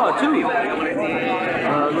fish raw, too.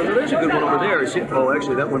 There's a good one over there. See? Oh,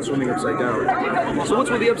 actually, that one's swimming upside down. So what's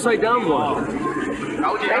with the upside down one?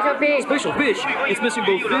 Special fish. It's missing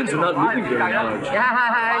both fins and not moving very much.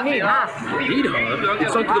 Neat, huh?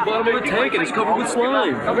 It's sunk to the bottom of the tank and it's covered with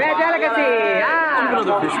slime. Rare delicacy.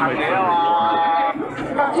 Another fish, my friend.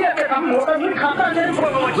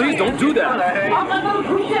 Please don't do that.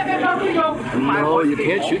 No, you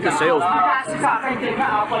can't shoot the salesman.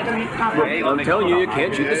 Look, I'm telling you, you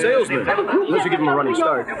can't shoot the salesman. Unless you give him a running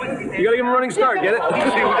start. You gotta give him a running start, get it?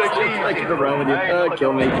 I keep around with you.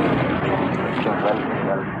 Kill me.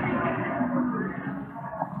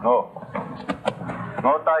 No.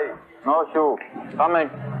 No tie. No shoe. Coming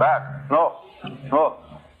back. No. No.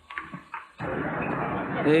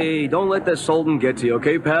 Hey, don't let that Sultan get to you,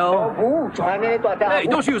 okay, pal? Hey,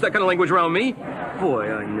 don't use that kind of language around me.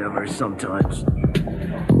 Boy, I never sometimes.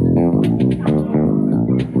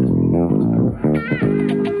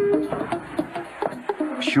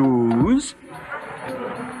 Shoes.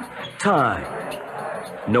 Tie.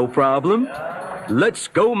 No problem. Let's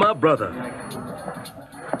go, my brother.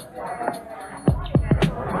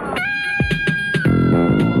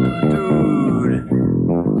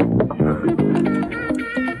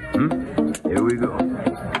 Here we go.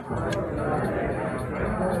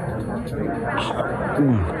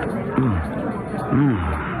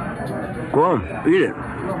 Go on, eat it.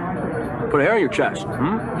 Put a hair on your chest.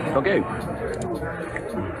 Okay.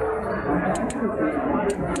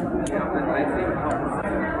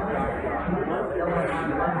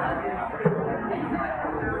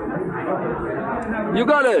 You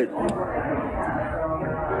got it.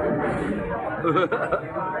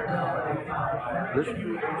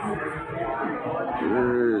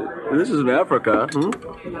 This isn't Africa.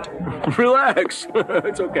 Relax.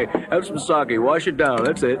 It's okay. Have some sake. Wash it down.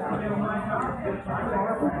 That's it.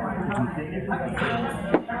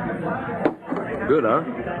 Good, huh?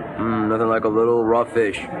 Nothing like a little raw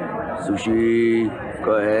fish. Sushi.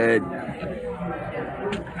 Go ahead.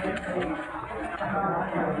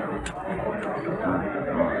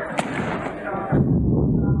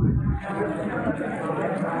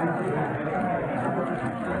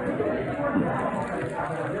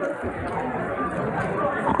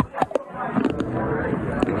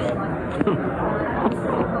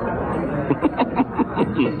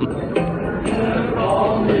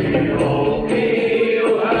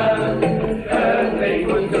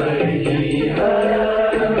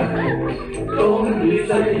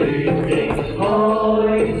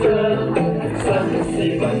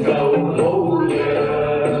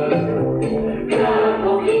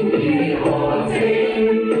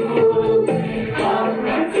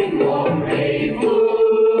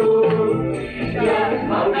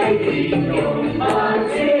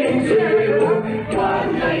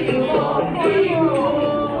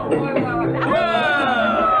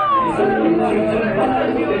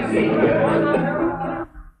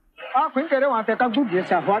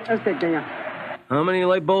 How many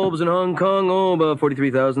light bulbs in Hong Kong? Oh, about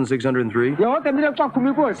 43,603.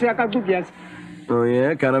 Oh,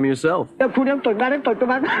 yeah? Count them yourself. You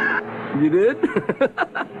did?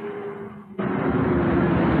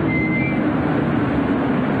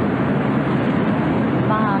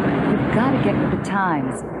 Mom, you've got to get with the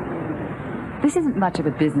times. This isn't much of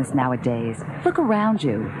a business nowadays. Look around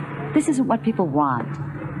you. This isn't what people want.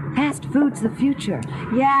 Fast food's the future.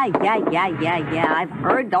 Yeah. I've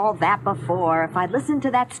heard all that before. If I'd listened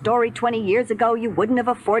to that story 20 years ago, you wouldn't have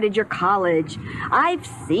afforded your college. I've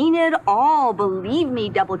seen it all. Believe me,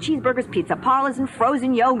 double cheeseburgers, pizza parlors, and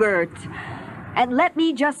frozen yogurt. And let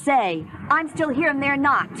me just say, I'm still here and they're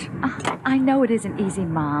not. I know it isn't easy,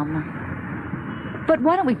 Mom. But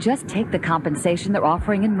why don't we just take the compensation they're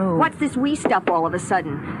offering and move? What's this we stuff all of a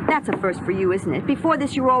sudden? That's a first for you, isn't it? Before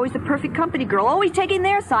this, you were always the perfect company girl, always taking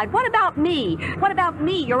their side. What about me? What about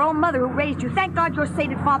me, your own mother who raised you? Thank God your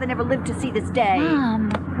sated father never lived to see this day.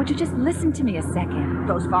 Mom, would you just listen to me a second?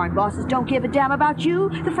 Those foreign bosses don't give a damn about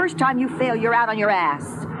you. The first time you fail, you're out on your ass.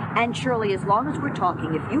 And Shirley, as long as we're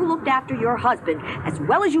talking, if you looked after your husband as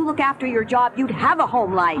well as you look after your job, you'd have a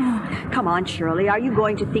home life. Come on, Shirley, are you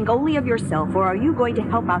going to think only of yourself, or are you going to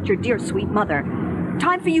help out your dear, sweet mother?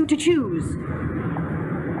 Time for you to choose.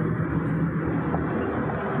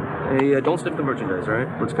 Hey, don't snip the merchandise, all right?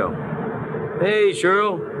 Let's go. Hey,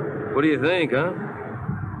 Cheryl. What do you think, huh?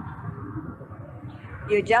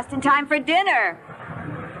 You're just in time for dinner.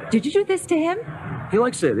 Did you do this to him? He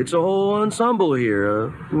likes it. It's a whole ensemble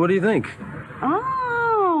here. What do you think?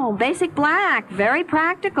 Oh, basic black. Very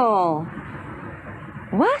practical.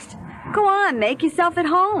 What? Go on, make yourself at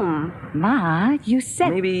home. Ma, you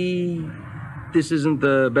said... Maybe this isn't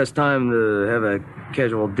the best time to have a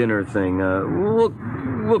casual dinner thing.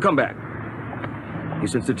 We'll come back. You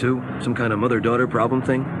sensed it too? Some kind of mother-daughter problem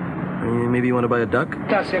thing? Maybe you want to buy a duck?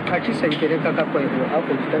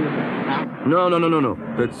 No.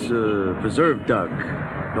 That's preserved duck.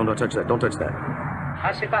 Don't touch that. Don't touch that.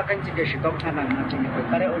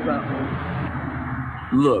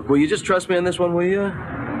 Look, will you just trust me on this one, will you?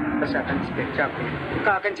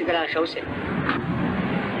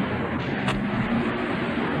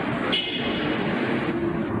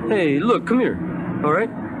 Hey, look, come here. All right?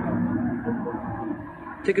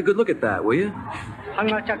 Take a good look at that, will you?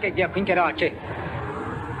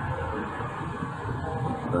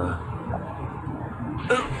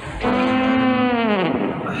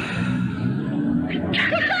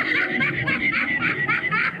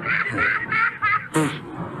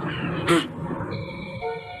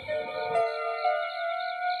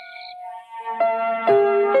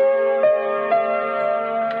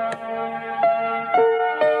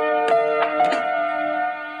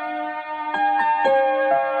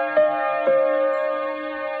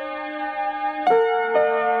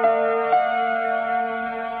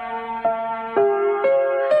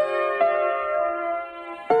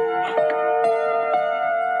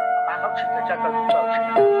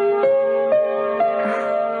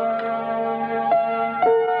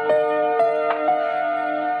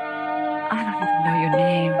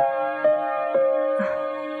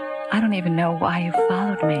 Why you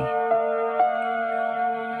followed me.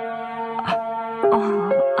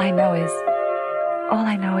 All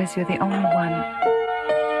I know is you're the only one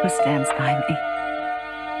who stands by me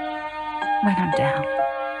when I'm down.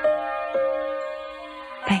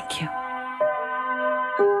 Thank you.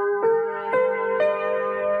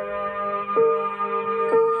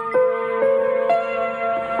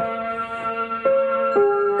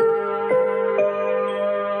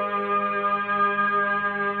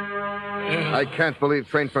 I can't believe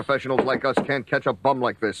trained professionals like us can't catch a bum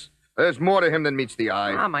like this. There's more to him than meets the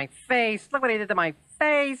eye. Oh, my face. Look what he did to my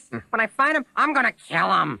face. When I find him, I'm gonna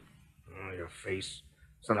kill him. Oh, your face.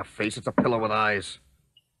 It's not a face, it's a pillow with eyes.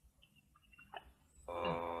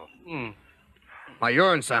 Oh. My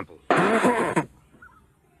urine sample.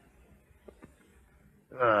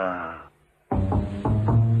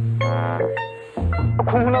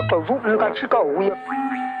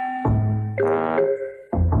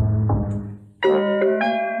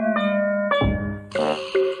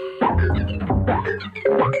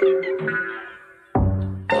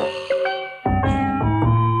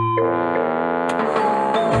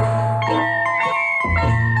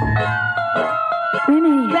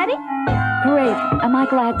 Ready? Great. Am I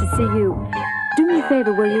glad to see you? Do me a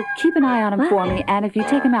favor, will you? Keep an eye on him for me, and if you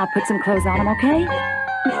take him out, put some clothes on him, okay?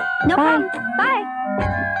 No Bye. problem. Bye.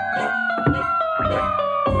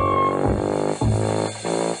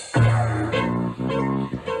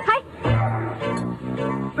 Hi.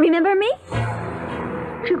 Remember me?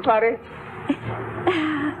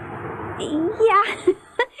 Yeah,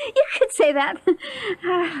 you could say that.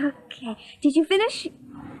 Okay. Did you finish?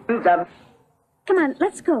 Come on,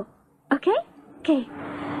 let's go. Okay? Okay.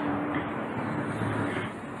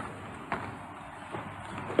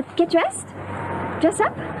 Get dressed. Dress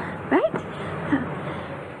up. Right?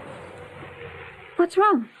 What's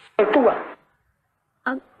wrong?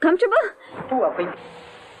 Comfortable?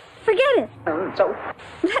 Forget it.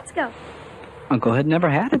 Let's go. Uncle had never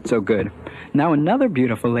had it so good. Now another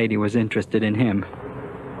beautiful lady was interested in him.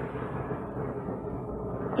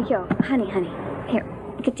 Yo, honey. Here,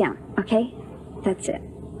 get down, okay? That's it.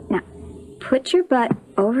 Now, put your butt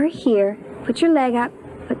over here. Put your leg up.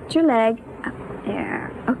 Put your leg up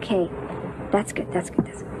there. Okay. That's good.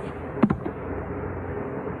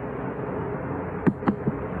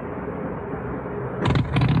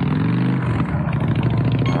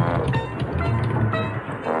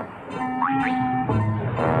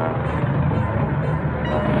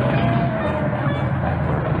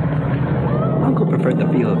 Uncle preferred the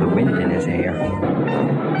feel of the wind in his hair.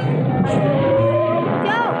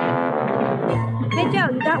 Joe! Hey, Joe,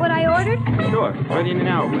 you got what I ordered? Sure. Ready in an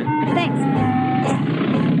hour, please. Thanks.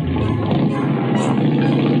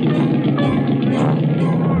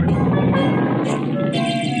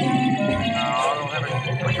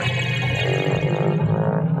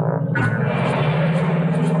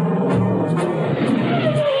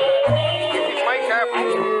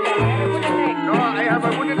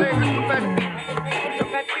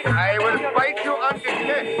 I will fight you until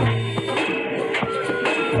death.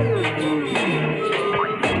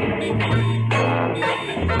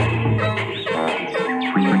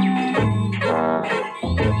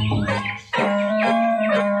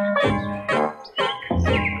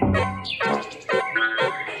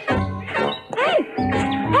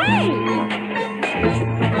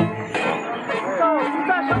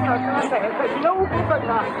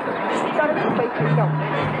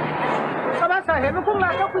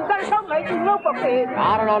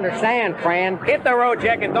 I don't understand, Fran. Hit the road,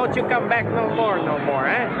 Jack, and don't you come back no more,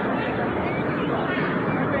 eh?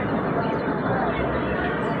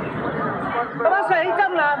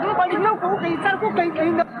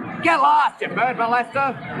 Get lost, you bird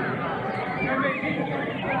molester!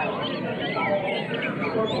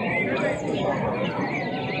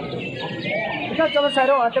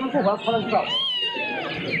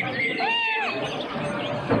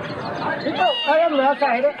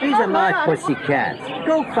 These are my pussy cats.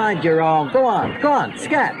 Go find your own. Go on,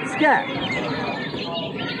 scat, scat.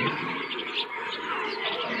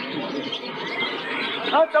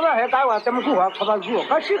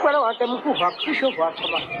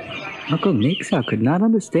 Uncle Nixau could not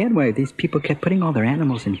understand why these people kept putting all their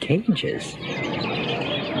animals in cages.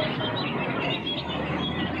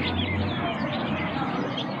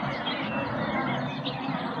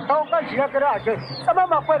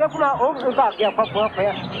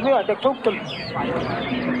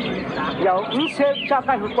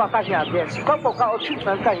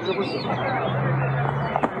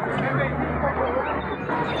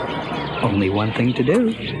 Only one thing to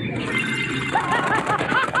do. Bird,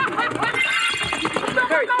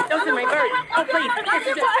 those are my birds. Oh, please. This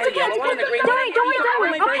is just a yellow one and the green one. Don't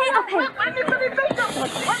worry. Okay.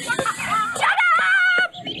 Shut up!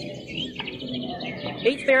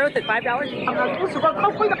 Eight sparrows at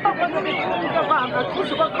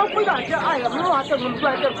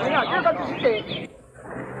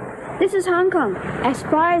 $5? This is Hong Kong, as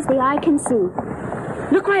far as the eye can see.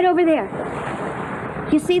 Look right over there.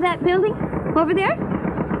 You see that building over there?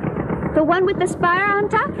 The one with the spire on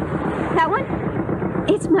top? That one?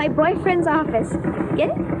 It's my boyfriend's office. Get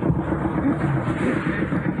it?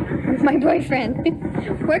 My boyfriend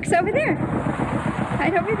works over there.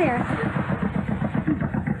 Right over there.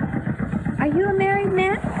 Are you a married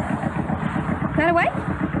man? Got a wife?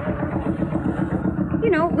 You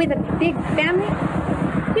know, with a big family?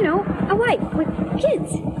 You know, a wife with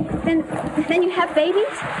kids. Then you have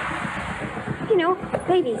babies? You know,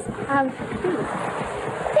 babies.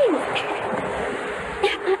 Babies.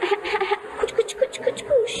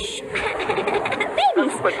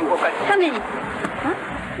 Babies. Come in. Huh?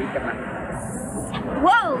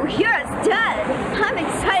 Whoa, you're a stud. I'm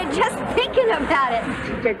excited just thinking about it.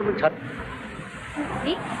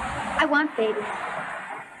 See? I want babies.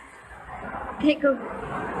 They go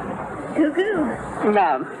goo-goo.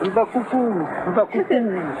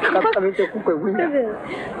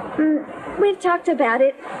 We've talked about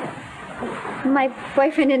it. My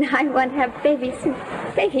boyfriend and I want to have babies.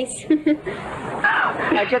 Babies.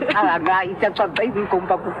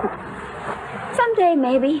 Someday,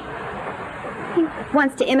 maybe. He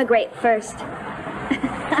wants to immigrate first.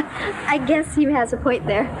 I guess he has a point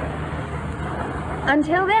there.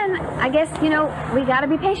 Until then, I guess, you know, we gotta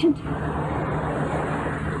be patient.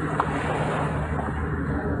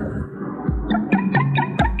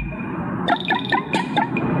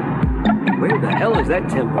 Where the hell is that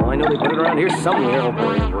temple? I know they put it around here somewhere. Oh,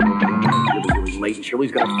 boy, it's really late, and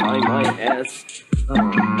Shirley's got to find my ass.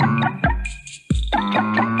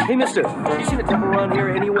 Hey, mister, have you seen a temple around here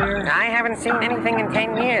anywhere? I haven't seen anything in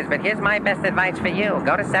 10 years, but here's my best advice for you.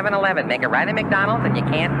 Go to 7-Eleven, make a right at McDonald's, and you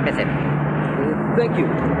can't miss it. Thank you.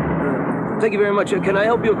 Thank you very much. Can I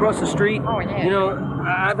help you across the street? Oh, yeah. You know,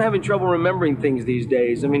 I'm having trouble remembering things these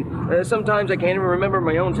days. I mean, sometimes I can't even remember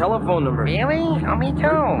my own telephone number. Really? Oh, me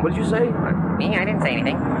too. What did you say? Me? I didn't say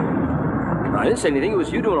anything. I didn't say anything. It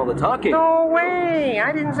was you doing all the talking. No way!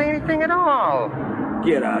 I didn't say anything at all.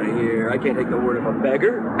 Get out of here. I can't take the word of a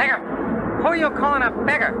beggar. Beggar? Who are you calling a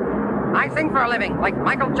beggar? I sing for a living, like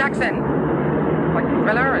Michael Jackson. Like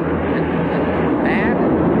Thriller and Bad.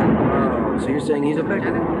 Oh, so you're saying he's a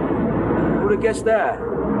beggar? Who would have guessed that?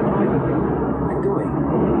 What am I doing?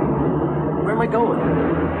 Where am I going?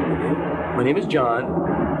 My name is John.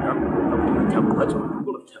 temple. Let's go to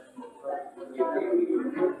the temple.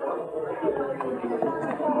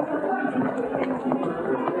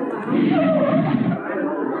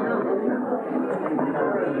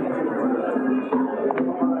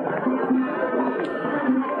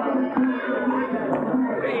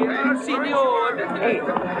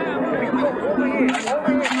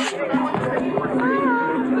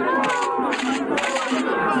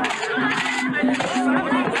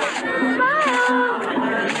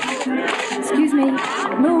 Excuse me.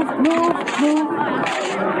 Move.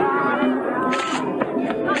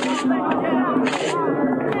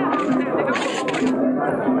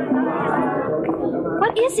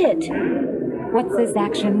 What is it? What's this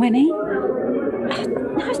action, Winnie?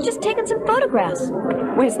 I was just taking some photographs.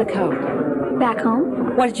 Where's the coat? Back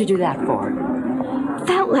home. What did you do that for?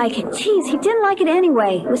 Felt like it. Geez, he didn't like it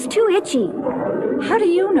anyway. It was too itchy. How do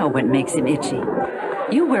you know what makes him itchy?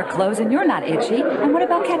 You wear clothes and you're not itchy. And what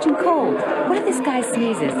about catching cold? What if this guy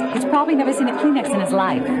sneezes? He's probably never seen a Kleenex in his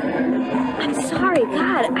life. I'm sorry,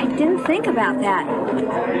 God, I didn't think about that.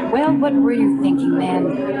 Well, what were you thinking then?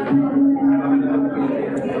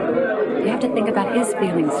 You have to think about his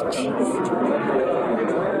feelings. Jeez.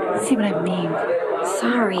 See what I mean?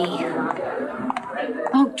 Sorry.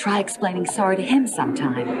 Oh, try explaining sorry to him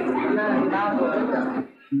sometime.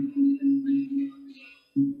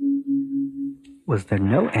 Was there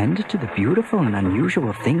no end to the beautiful and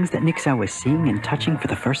unusual things that Nixau was seeing and touching for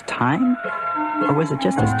the first time? Or was it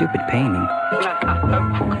just a stupid painting?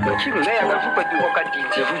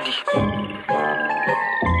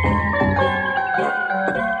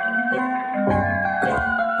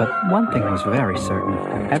 But one thing was very certain.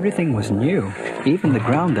 Everything was new, even the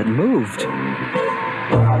ground that moved.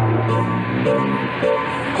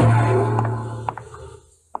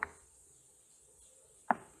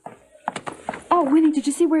 Oh, Winnie, did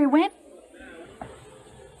you see where he went?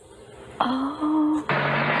 Oh.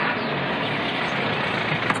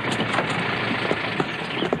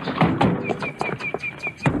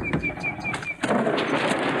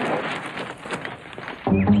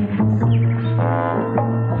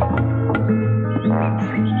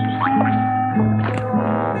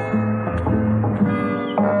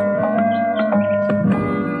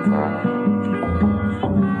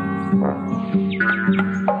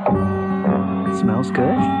 Smells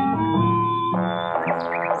good.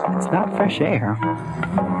 It's not fresh air,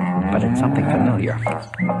 but it's something familiar.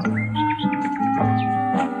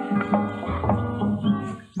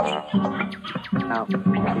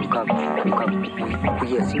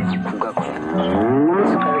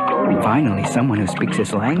 Finally, someone who speaks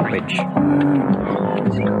his language.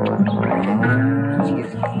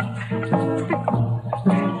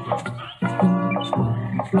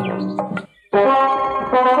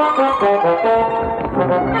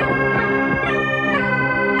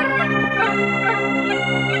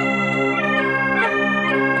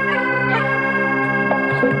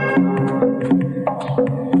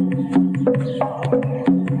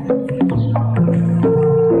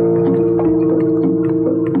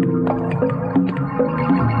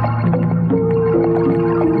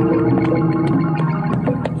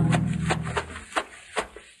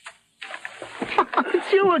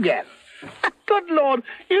 It's you again. Good Lord,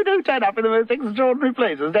 you do turn up in the most extraordinary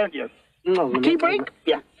places, don't you? Tea break?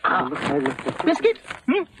 Yeah. Biscuit?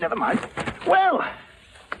 Never mind. Well,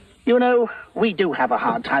 you know, we do have a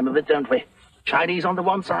hard time of it, don't we? Chinese on the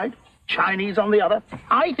one side, Chinese on the other.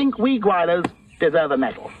 I think we Gweilers deserve a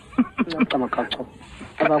medal.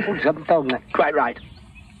 Quite right.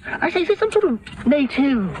 I say, is it some sort of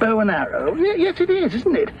native bow and arrow? Yes, it is,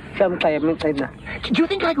 isn't it? Do you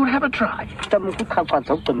think I could have a try?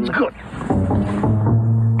 Good.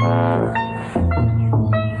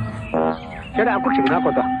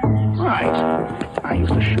 Right. I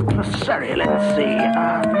used to shoot for Surrey. Let's see.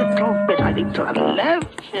 A little bit, I think, to the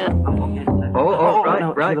left.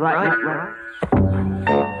 Right.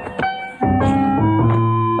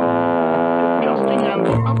 Adjusting and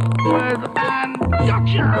upwards and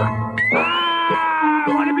gotcha!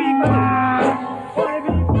 What a big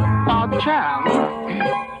odd chance.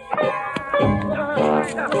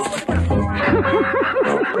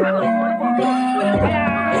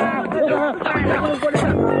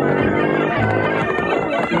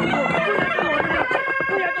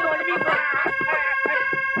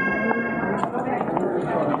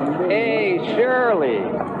 Hey, Shirley.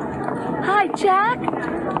 Hi, Jack.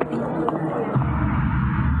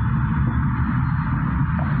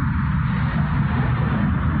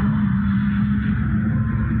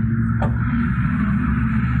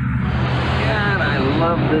 God, I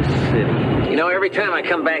love this city. You know, every time I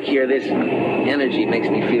come back here, this energy makes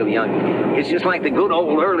me feel young. It's just like the good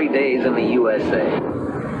old early days in the USA.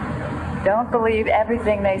 Don't believe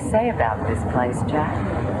everything they say about this place, Jack.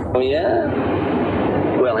 Oh, yeah?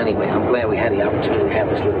 Well, anyway, I'm glad we had the opportunity to have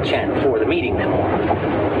this little chat before the meeting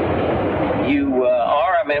tomorrow. You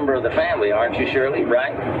are a member of the family, aren't you, Shirley,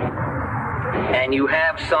 right? And you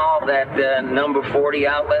have solved that number 40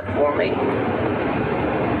 outlet for me?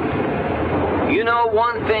 You know,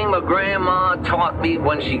 one thing my grandma taught me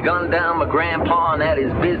when she gunned down my grandpa, and that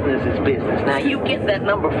is business is business. Now, you get that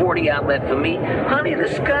number 40 outlet for me, honey, the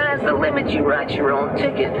sky's the limit. You write your own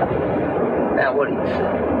ticket. Now, what do you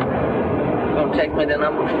say? Gonna take me to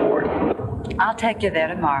number 40? I'll take you there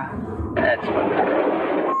tomorrow. That's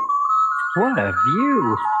wonderful. What a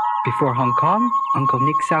view! Before Hong Kong, Uncle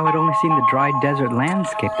Nick Sao had only seen the dry desert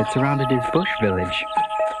landscape that surrounded his bush village.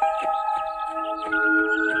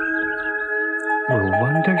 Will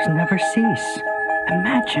wonders never cease?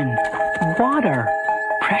 Imagine water,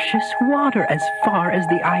 precious water as far as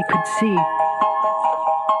the eye could see.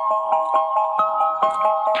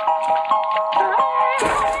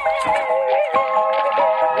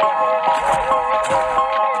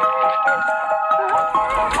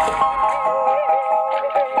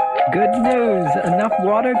 Good news, enough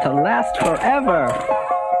water to last forever.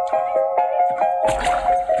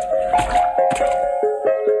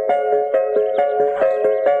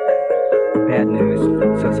 Bad news,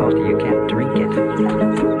 so salty you can't drink it.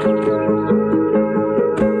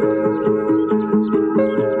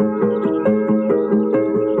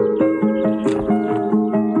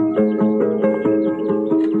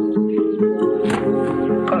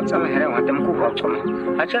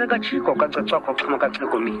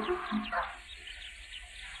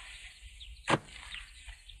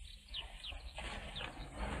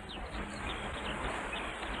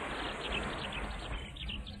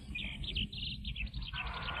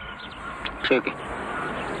 Okay.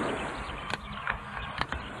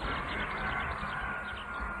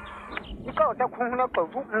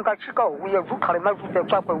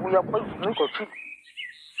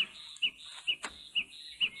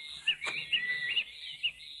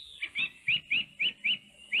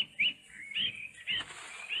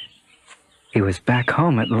 He was back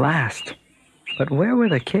home at last. But where were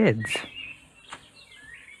the kids?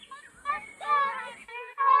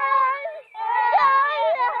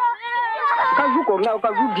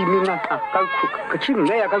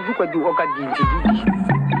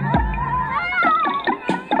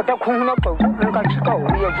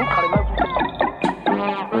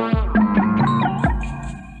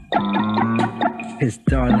 His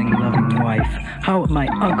darling, loving wife. How my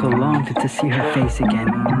uncle longed to see her face again.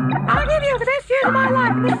 I'll give you the best years of my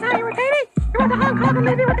life. This is how you repay me. You want the Hong Kong and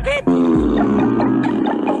leave me with the kids?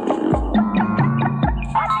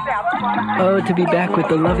 Oh, to be back with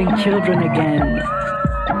the loving children again.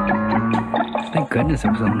 Thank goodness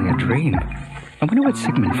it was only a dream. I wonder what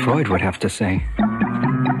Sigmund Freud would have to say.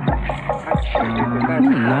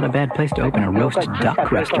 Not a bad place to open a roast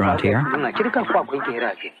duck restaurant here.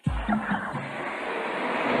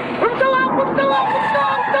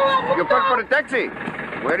 You called for a taxi.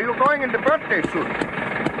 Where are you going in the birthday suit?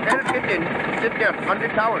 Get in. Sit there on the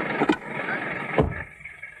towel.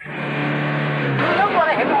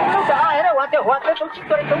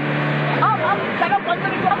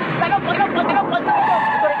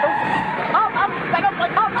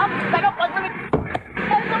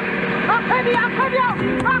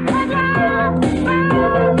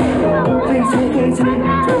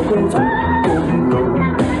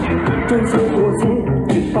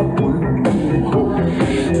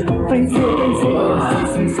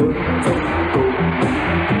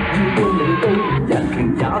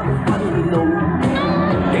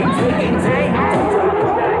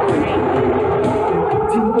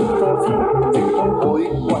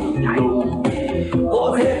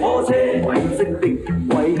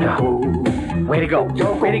 Way to go.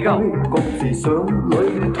 Way to go.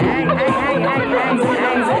 Hey.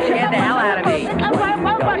 Get the hell out of me.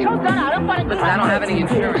 Listen, I don't have any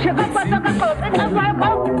insurance.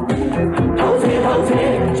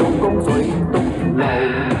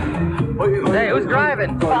 Hey, who's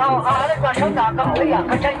driving? Where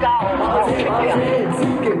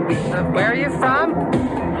are you from?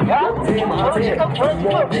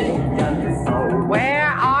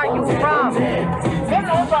 Where are you from?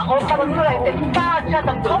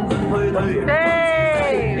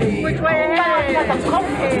 Hey, which way ahead?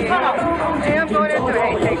 Hey, I'm going into it.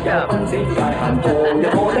 Hey, take some. No,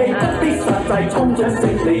 take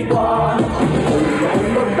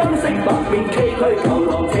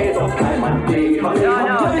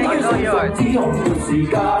it all yours.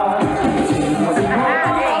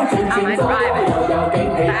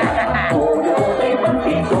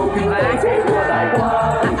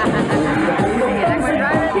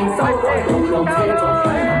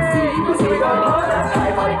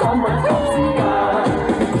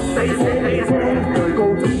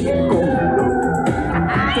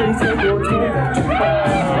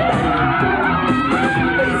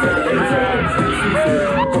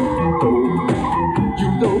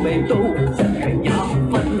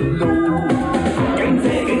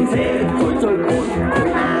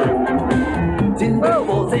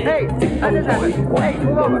 this happen? Wait,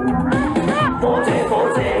 move over.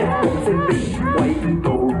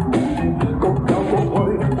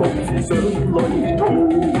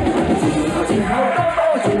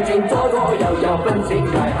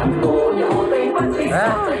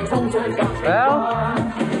 Well,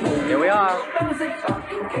 here we are.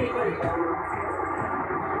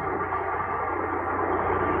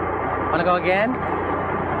 Wanna go again?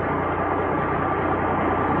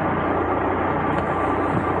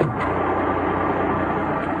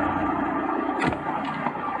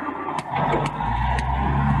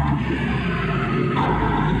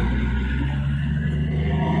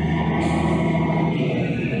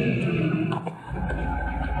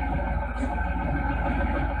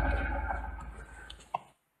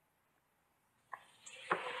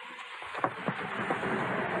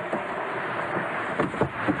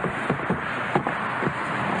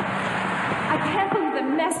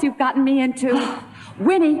 You've gotten me into.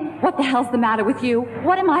 Winnie, what the hell's the matter with you?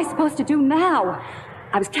 What am I supposed to do now?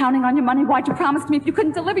 I was counting on your money. Why'd you promise me if you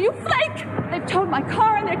couldn't deliver, you flake? They've towed my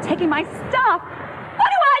car and they're taking my stuff. What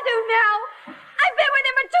do I do now? I've been with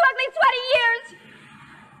him for 2 ugly 20 years.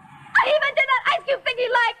 I even did that ice cube thing he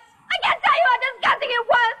likes. I can't tell you how disgusting it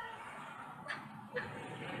was.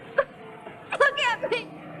 Look at me.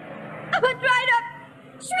 I'm a dried up,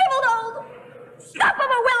 shriveled old stump of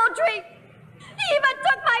a willow tree. He even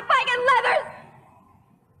took my bike and leathers!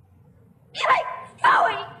 Like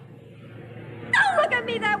Joey! Don't look at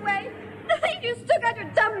me that way! I think you still got your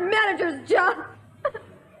dumb manager's job!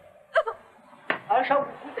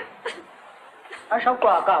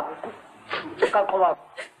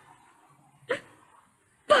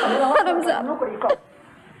 Bottoms up!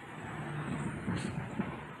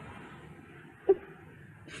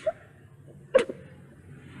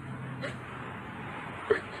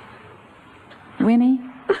 Winnie,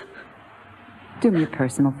 do me a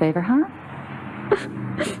personal favor, huh?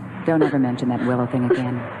 Don't ever mention that Willow thing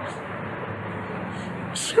again.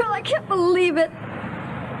 Sure, I can't believe it.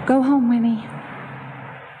 Go home, Winnie.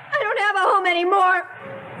 I don't have a home anymore.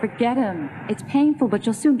 Forget him. It's painful, but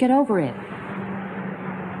you'll soon get over it.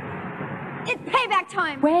 It's payback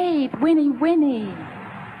time. Wait, Winnie.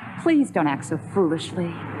 Please don't act so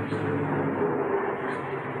foolishly.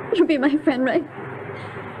 You'll be my friend, right?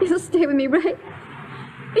 You'll stay with me, right?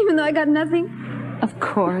 Even though I got nothing? Of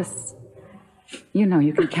course. You know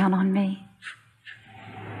you can count on me.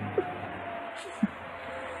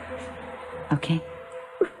 Okay?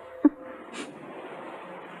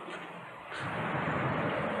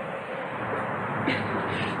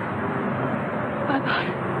 Bye-bye.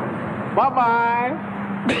 Bye-bye.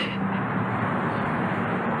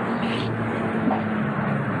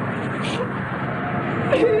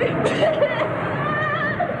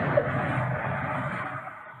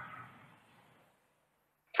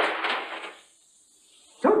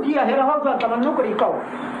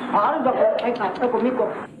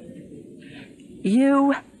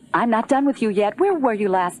 You? I'm not done with you yet. Where were you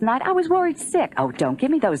last night? I was worried sick. Oh, don't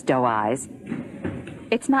give me those doe eyes.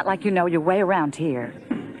 It's not like you know your way around here.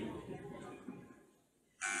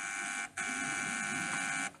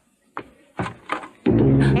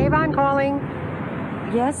 Avon calling.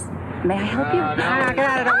 Yes? May I help you? Get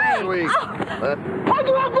out of the way.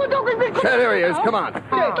 Here he is. Come on.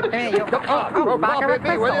 Hey, you. Oh, Barker and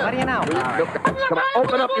Crystal. What do you know? Come on.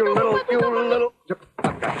 Open up, you little.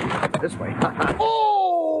 This way.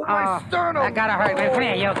 Oh, my sternum. That gotta hurt. Come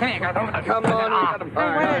here, you. Come here. Come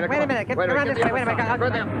on. Wait a minute. Get around this way. Wait a minute.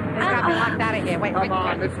 It's got me locked out of here. Wait. Come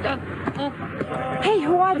on. Hey,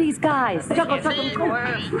 who are these guys? What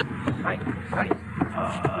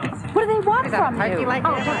do they want from you? Like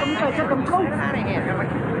get out of here.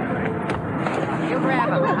 You grab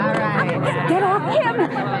him. All right. Get off him!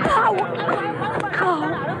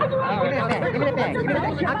 Give me the bag.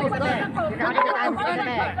 I'll give the bag.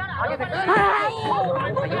 I'll give the bag.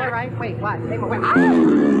 Are you all right? Wait, what? Wait. Come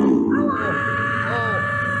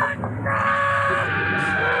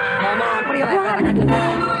on. What are you laughing at?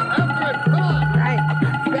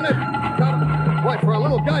 What, for a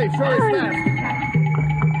little guy, sure is fast.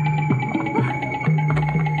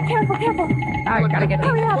 Careful. I gotta get these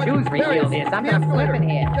shoes refilled here. Something's slipping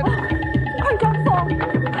here. Hurry, don't fall.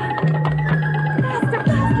 Faster.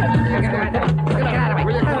 Get out of the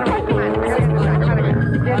way. Come on.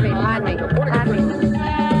 Find me.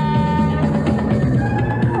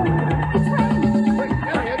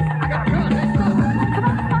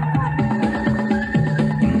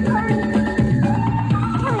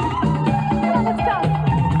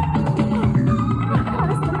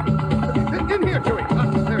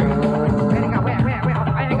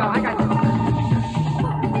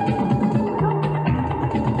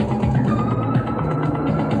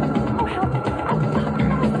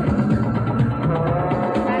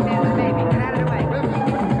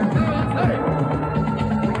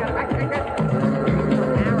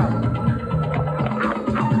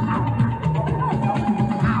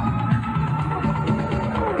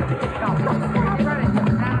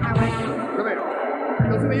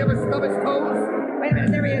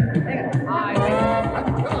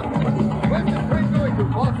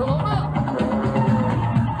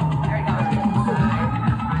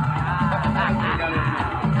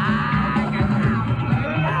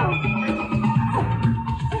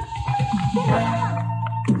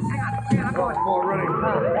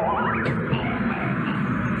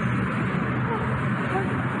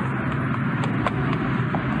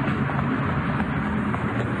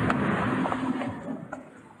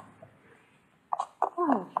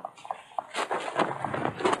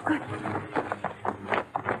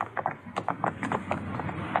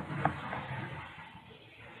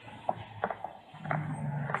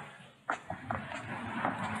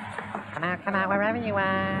 Come out, wherever you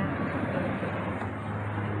are.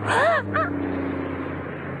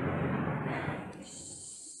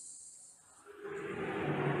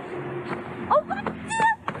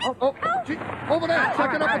 Oh, gee, over there,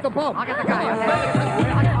 check it up at the pump. I'll get the guy, okay?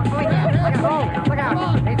 Look out.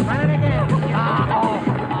 He's running again. Oh,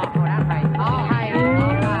 that's right. All right.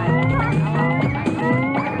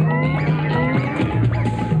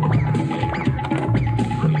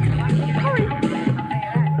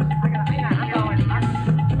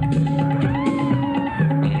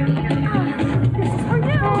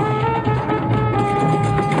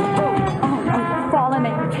 Fallen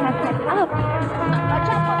and you can't get up.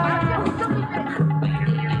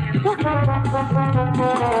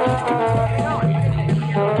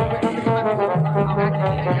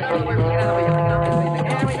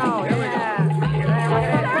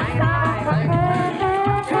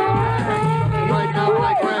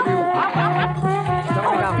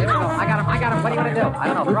 I got him. What do you want to do? I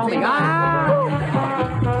don't know. Throw me.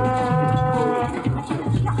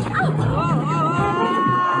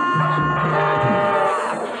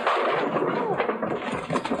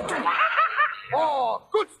 Oh,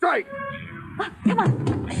 good strike. Come on.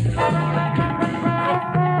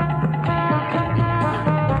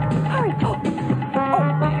 Hurry.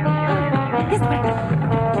 This way.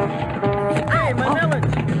 Hey, my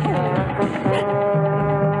melons.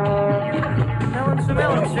 Melons to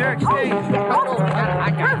melons, sir. Exchange. I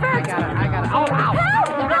got it. Oh, ow.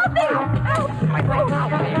 Help me.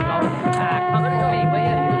 Come to me, will you?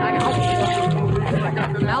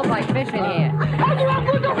 Smells like fish in here. I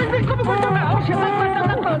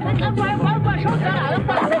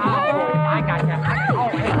got you.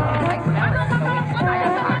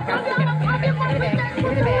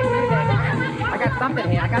 I got something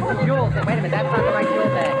here. I got some jewels. Wait a minute, that's not the right jewel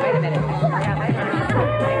bag. Wait a minute.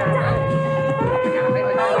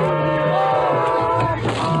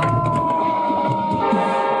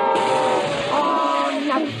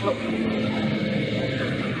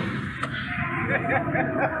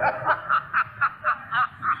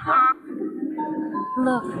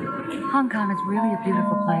 Look, Hong Kong is really a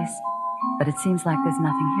beautiful place, but it seems like there's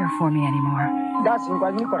nothing here for me anymore.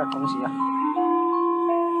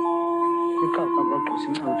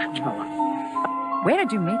 Where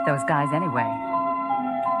did you meet those guys anyway?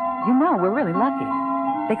 You know, we're really lucky.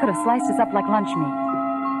 They could have sliced us up like lunch meat.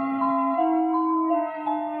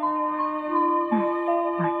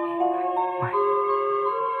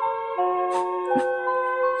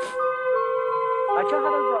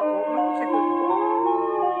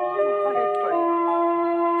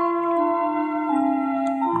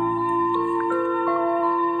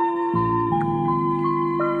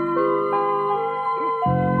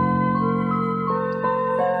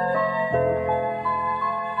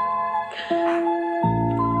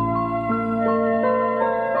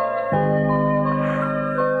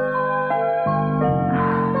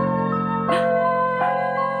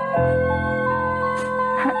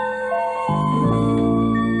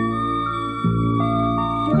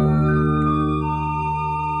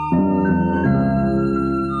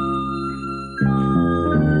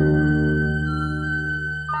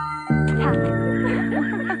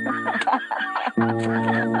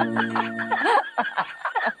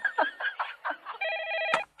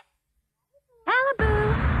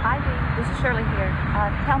 Shirley here.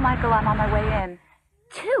 Tell Michael I'm on my way in.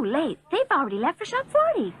 Too late. They've already left for shop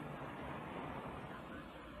 40.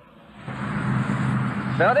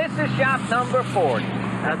 So this is shop number 40.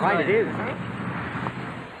 That's right, it is.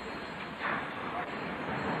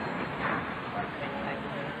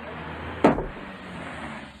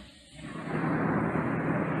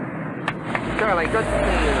 Shirley, good to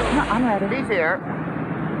see you. No, I'm ready. He's here.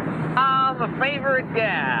 Oh, my favorite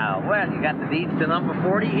gal. Well, you got the deeds to number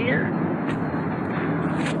 40 here?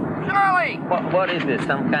 Shirley! What is this,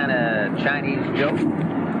 some kind of Chinese joke?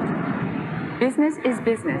 Business is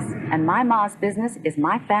business, and my ma's business is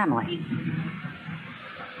my family.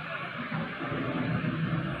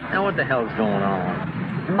 Now, what the hell's going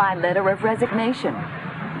on? My letter of resignation.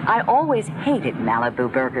 I always hated Malibu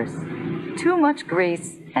burgers. Too much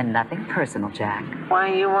grease and nothing personal, Jack. Why,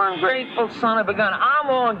 you ungrateful son of a gun. I'm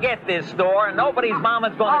gonna get this store, and nobody's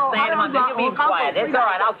mama's gonna stand him on this. You be quiet. It's all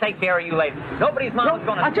right. I'll take care of you later. Nobody's mama's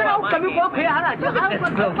gonna spoil my game. Look at this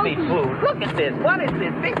filthy food. Look at this. What is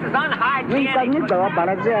this? This is unhygienic. And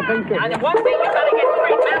one thing you gotta get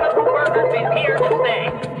straight. Malibu Burger's been here to stay.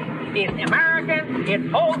 It's American, it's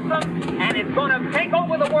wholesome, and it's gonna take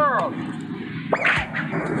over the world.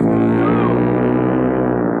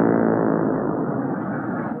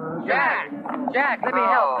 Jack, let me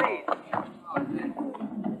help, please.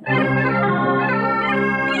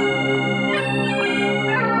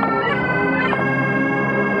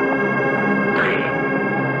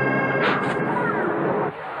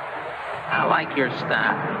 I like your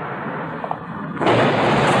style.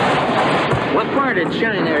 What part of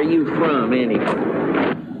China are you from, anyway?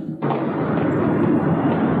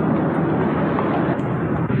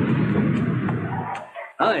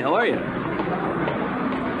 Hi, how are you?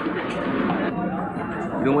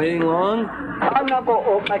 You been waiting long?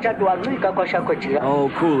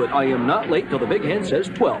 Oh, cool it. I am not late till the big hand says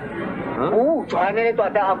 12. Huh? I'm very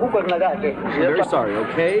sorry,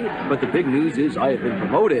 okay? But the big news is I have been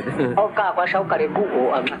promoted. Well,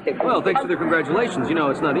 thanks for the congratulations. You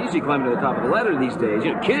know, it's not easy climbing to the top of the ladder these days.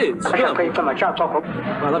 You know, kids. Well,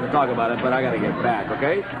 I'd love to talk about it, but I gotta get back,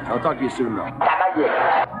 okay? I'll talk to you soon, though.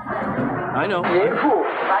 I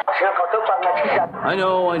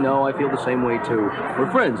know. I know. I feel the same way, too. We're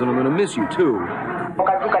friends, and I'm gonna miss you, too.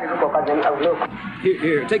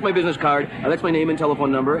 Here, take my business card. That's my name and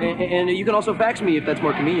telephone number. And you can also fax me if that's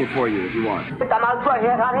more convenient for you, if you want.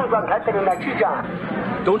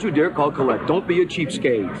 Don't you dare call Colette. Don't be a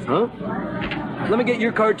cheapskate, huh? Let me get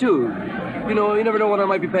your card, too. You know, you never know when I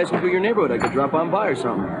might be passing through your neighborhood. I could drop on by or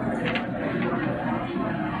something. What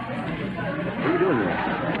are you doing there?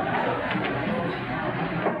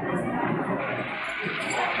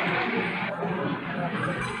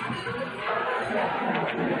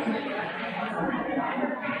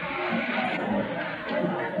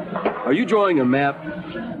 Are you drawing a map?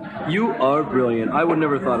 You are brilliant. I would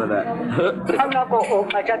never thought of that. That's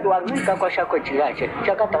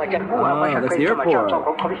the airport.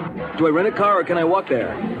 Do I rent a car or can I walk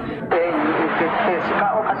there?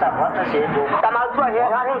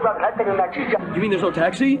 You mean there's no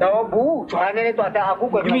taxi? You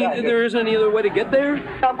mean there isn't any other way to get there?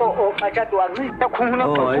 Oh,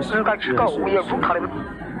 I see.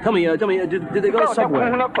 Tell me, did they go to Subway? Oh,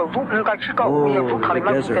 the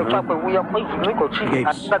desert, huh?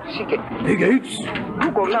 Big apes?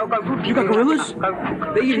 You got gorillas?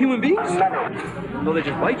 They eat human beings? No, they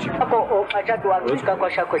just bite you.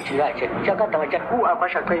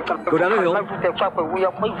 Go down the hill.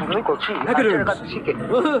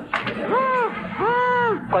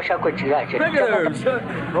 Pecker's!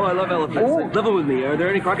 Oh, I love elephants. Level with me. Are there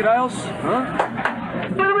any crocodiles? Huh?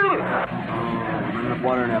 Enough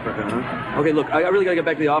water in Africa, huh? Okay, look, I really gotta get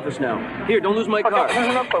back to the office now. Here, don't lose my car. Oh,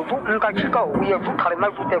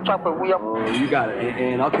 you got it.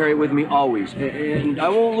 And I'll carry it with me always. And I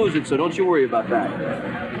won't lose it, so don't you worry about that.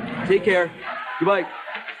 Take care. Goodbye.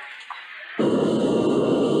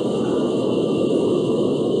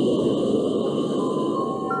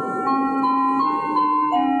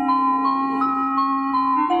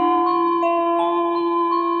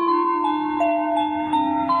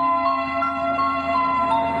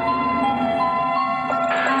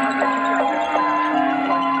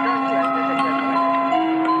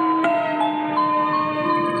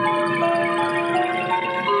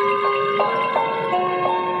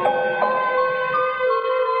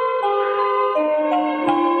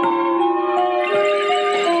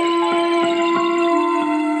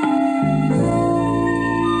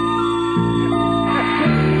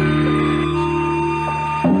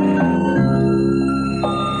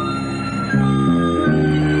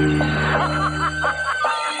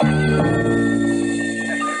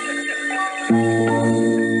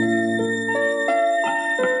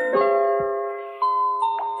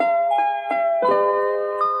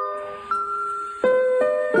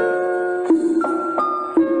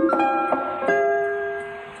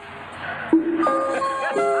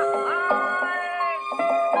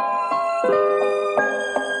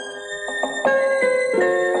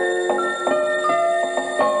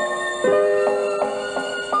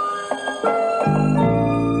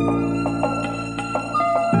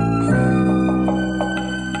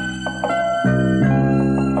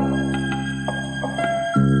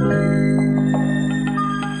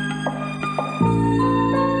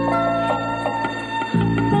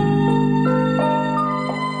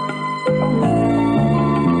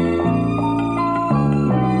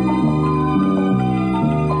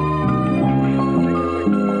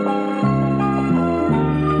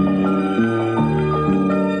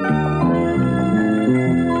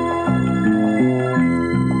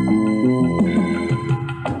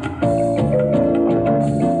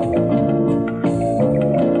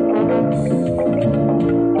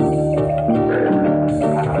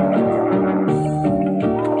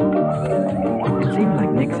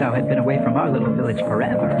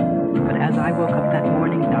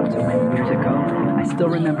 still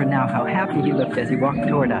remember now how happy he looked as he walked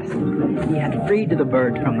toward us. He had freed the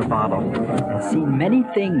bird from the bottle and seen many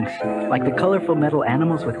things, like the colorful metal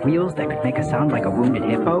animals with wheels that could make a sound like a wounded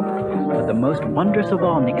hippo. But the most wondrous of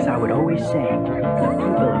all, Nixau would always say, the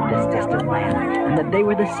people of this distant land, and that they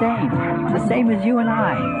were the same as you and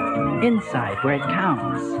I, inside where it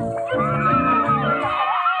counts.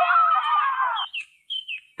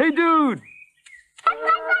 Hey, dude!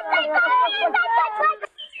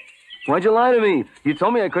 Why'd you lie to me? You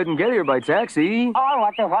told me I couldn't get here by taxi.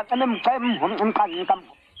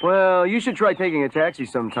 Well, you should try taking a taxi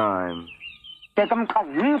sometime. Why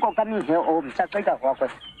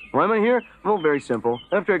am I here? Well, very simple.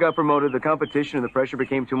 After I got promoted, the competition and the pressure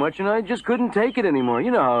became too much, and I just couldn't take it anymore. You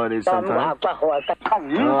know how it is sometimes.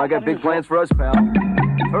 Oh, I got big plans for us, pal.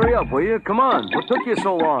 Hurry up, will you? Come on. What took you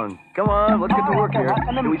so long? Come on, let's get to work here.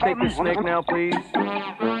 Can we take this snake now, please?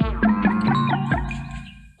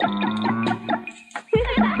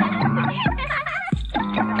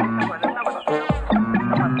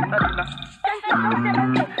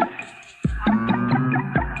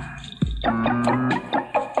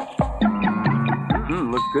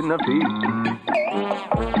 Looks good enough to eat.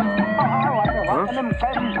 Huh?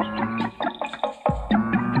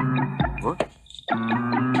 What?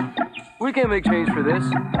 We can't make change for this.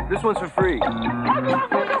 This one's for free. What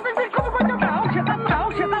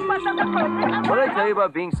did I tell you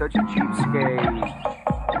about being such a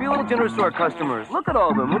cheapskate? Be a little generous to our customers. Look at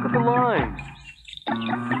all of them. Look at the lines.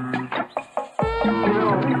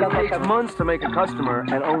 You know, it takes months to make a customer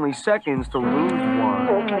and only seconds to lose one.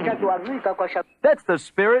 That's the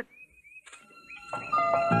spirit.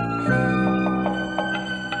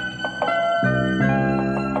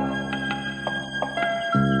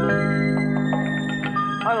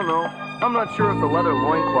 I don't know. I'm not sure if the leather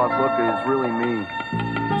loincloth look is really me.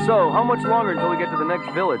 So, how much longer until we get to the next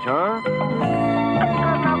village, huh?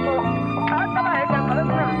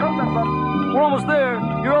 We're almost there.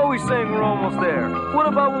 You're always saying we're almost there. What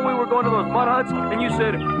about when we were going to those mud huts and you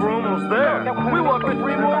said, we're almost there? We walked for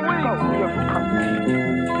 3 more weeks.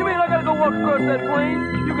 You mean I gotta go walk across that plain?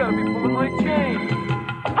 You gotta be pulling my chain.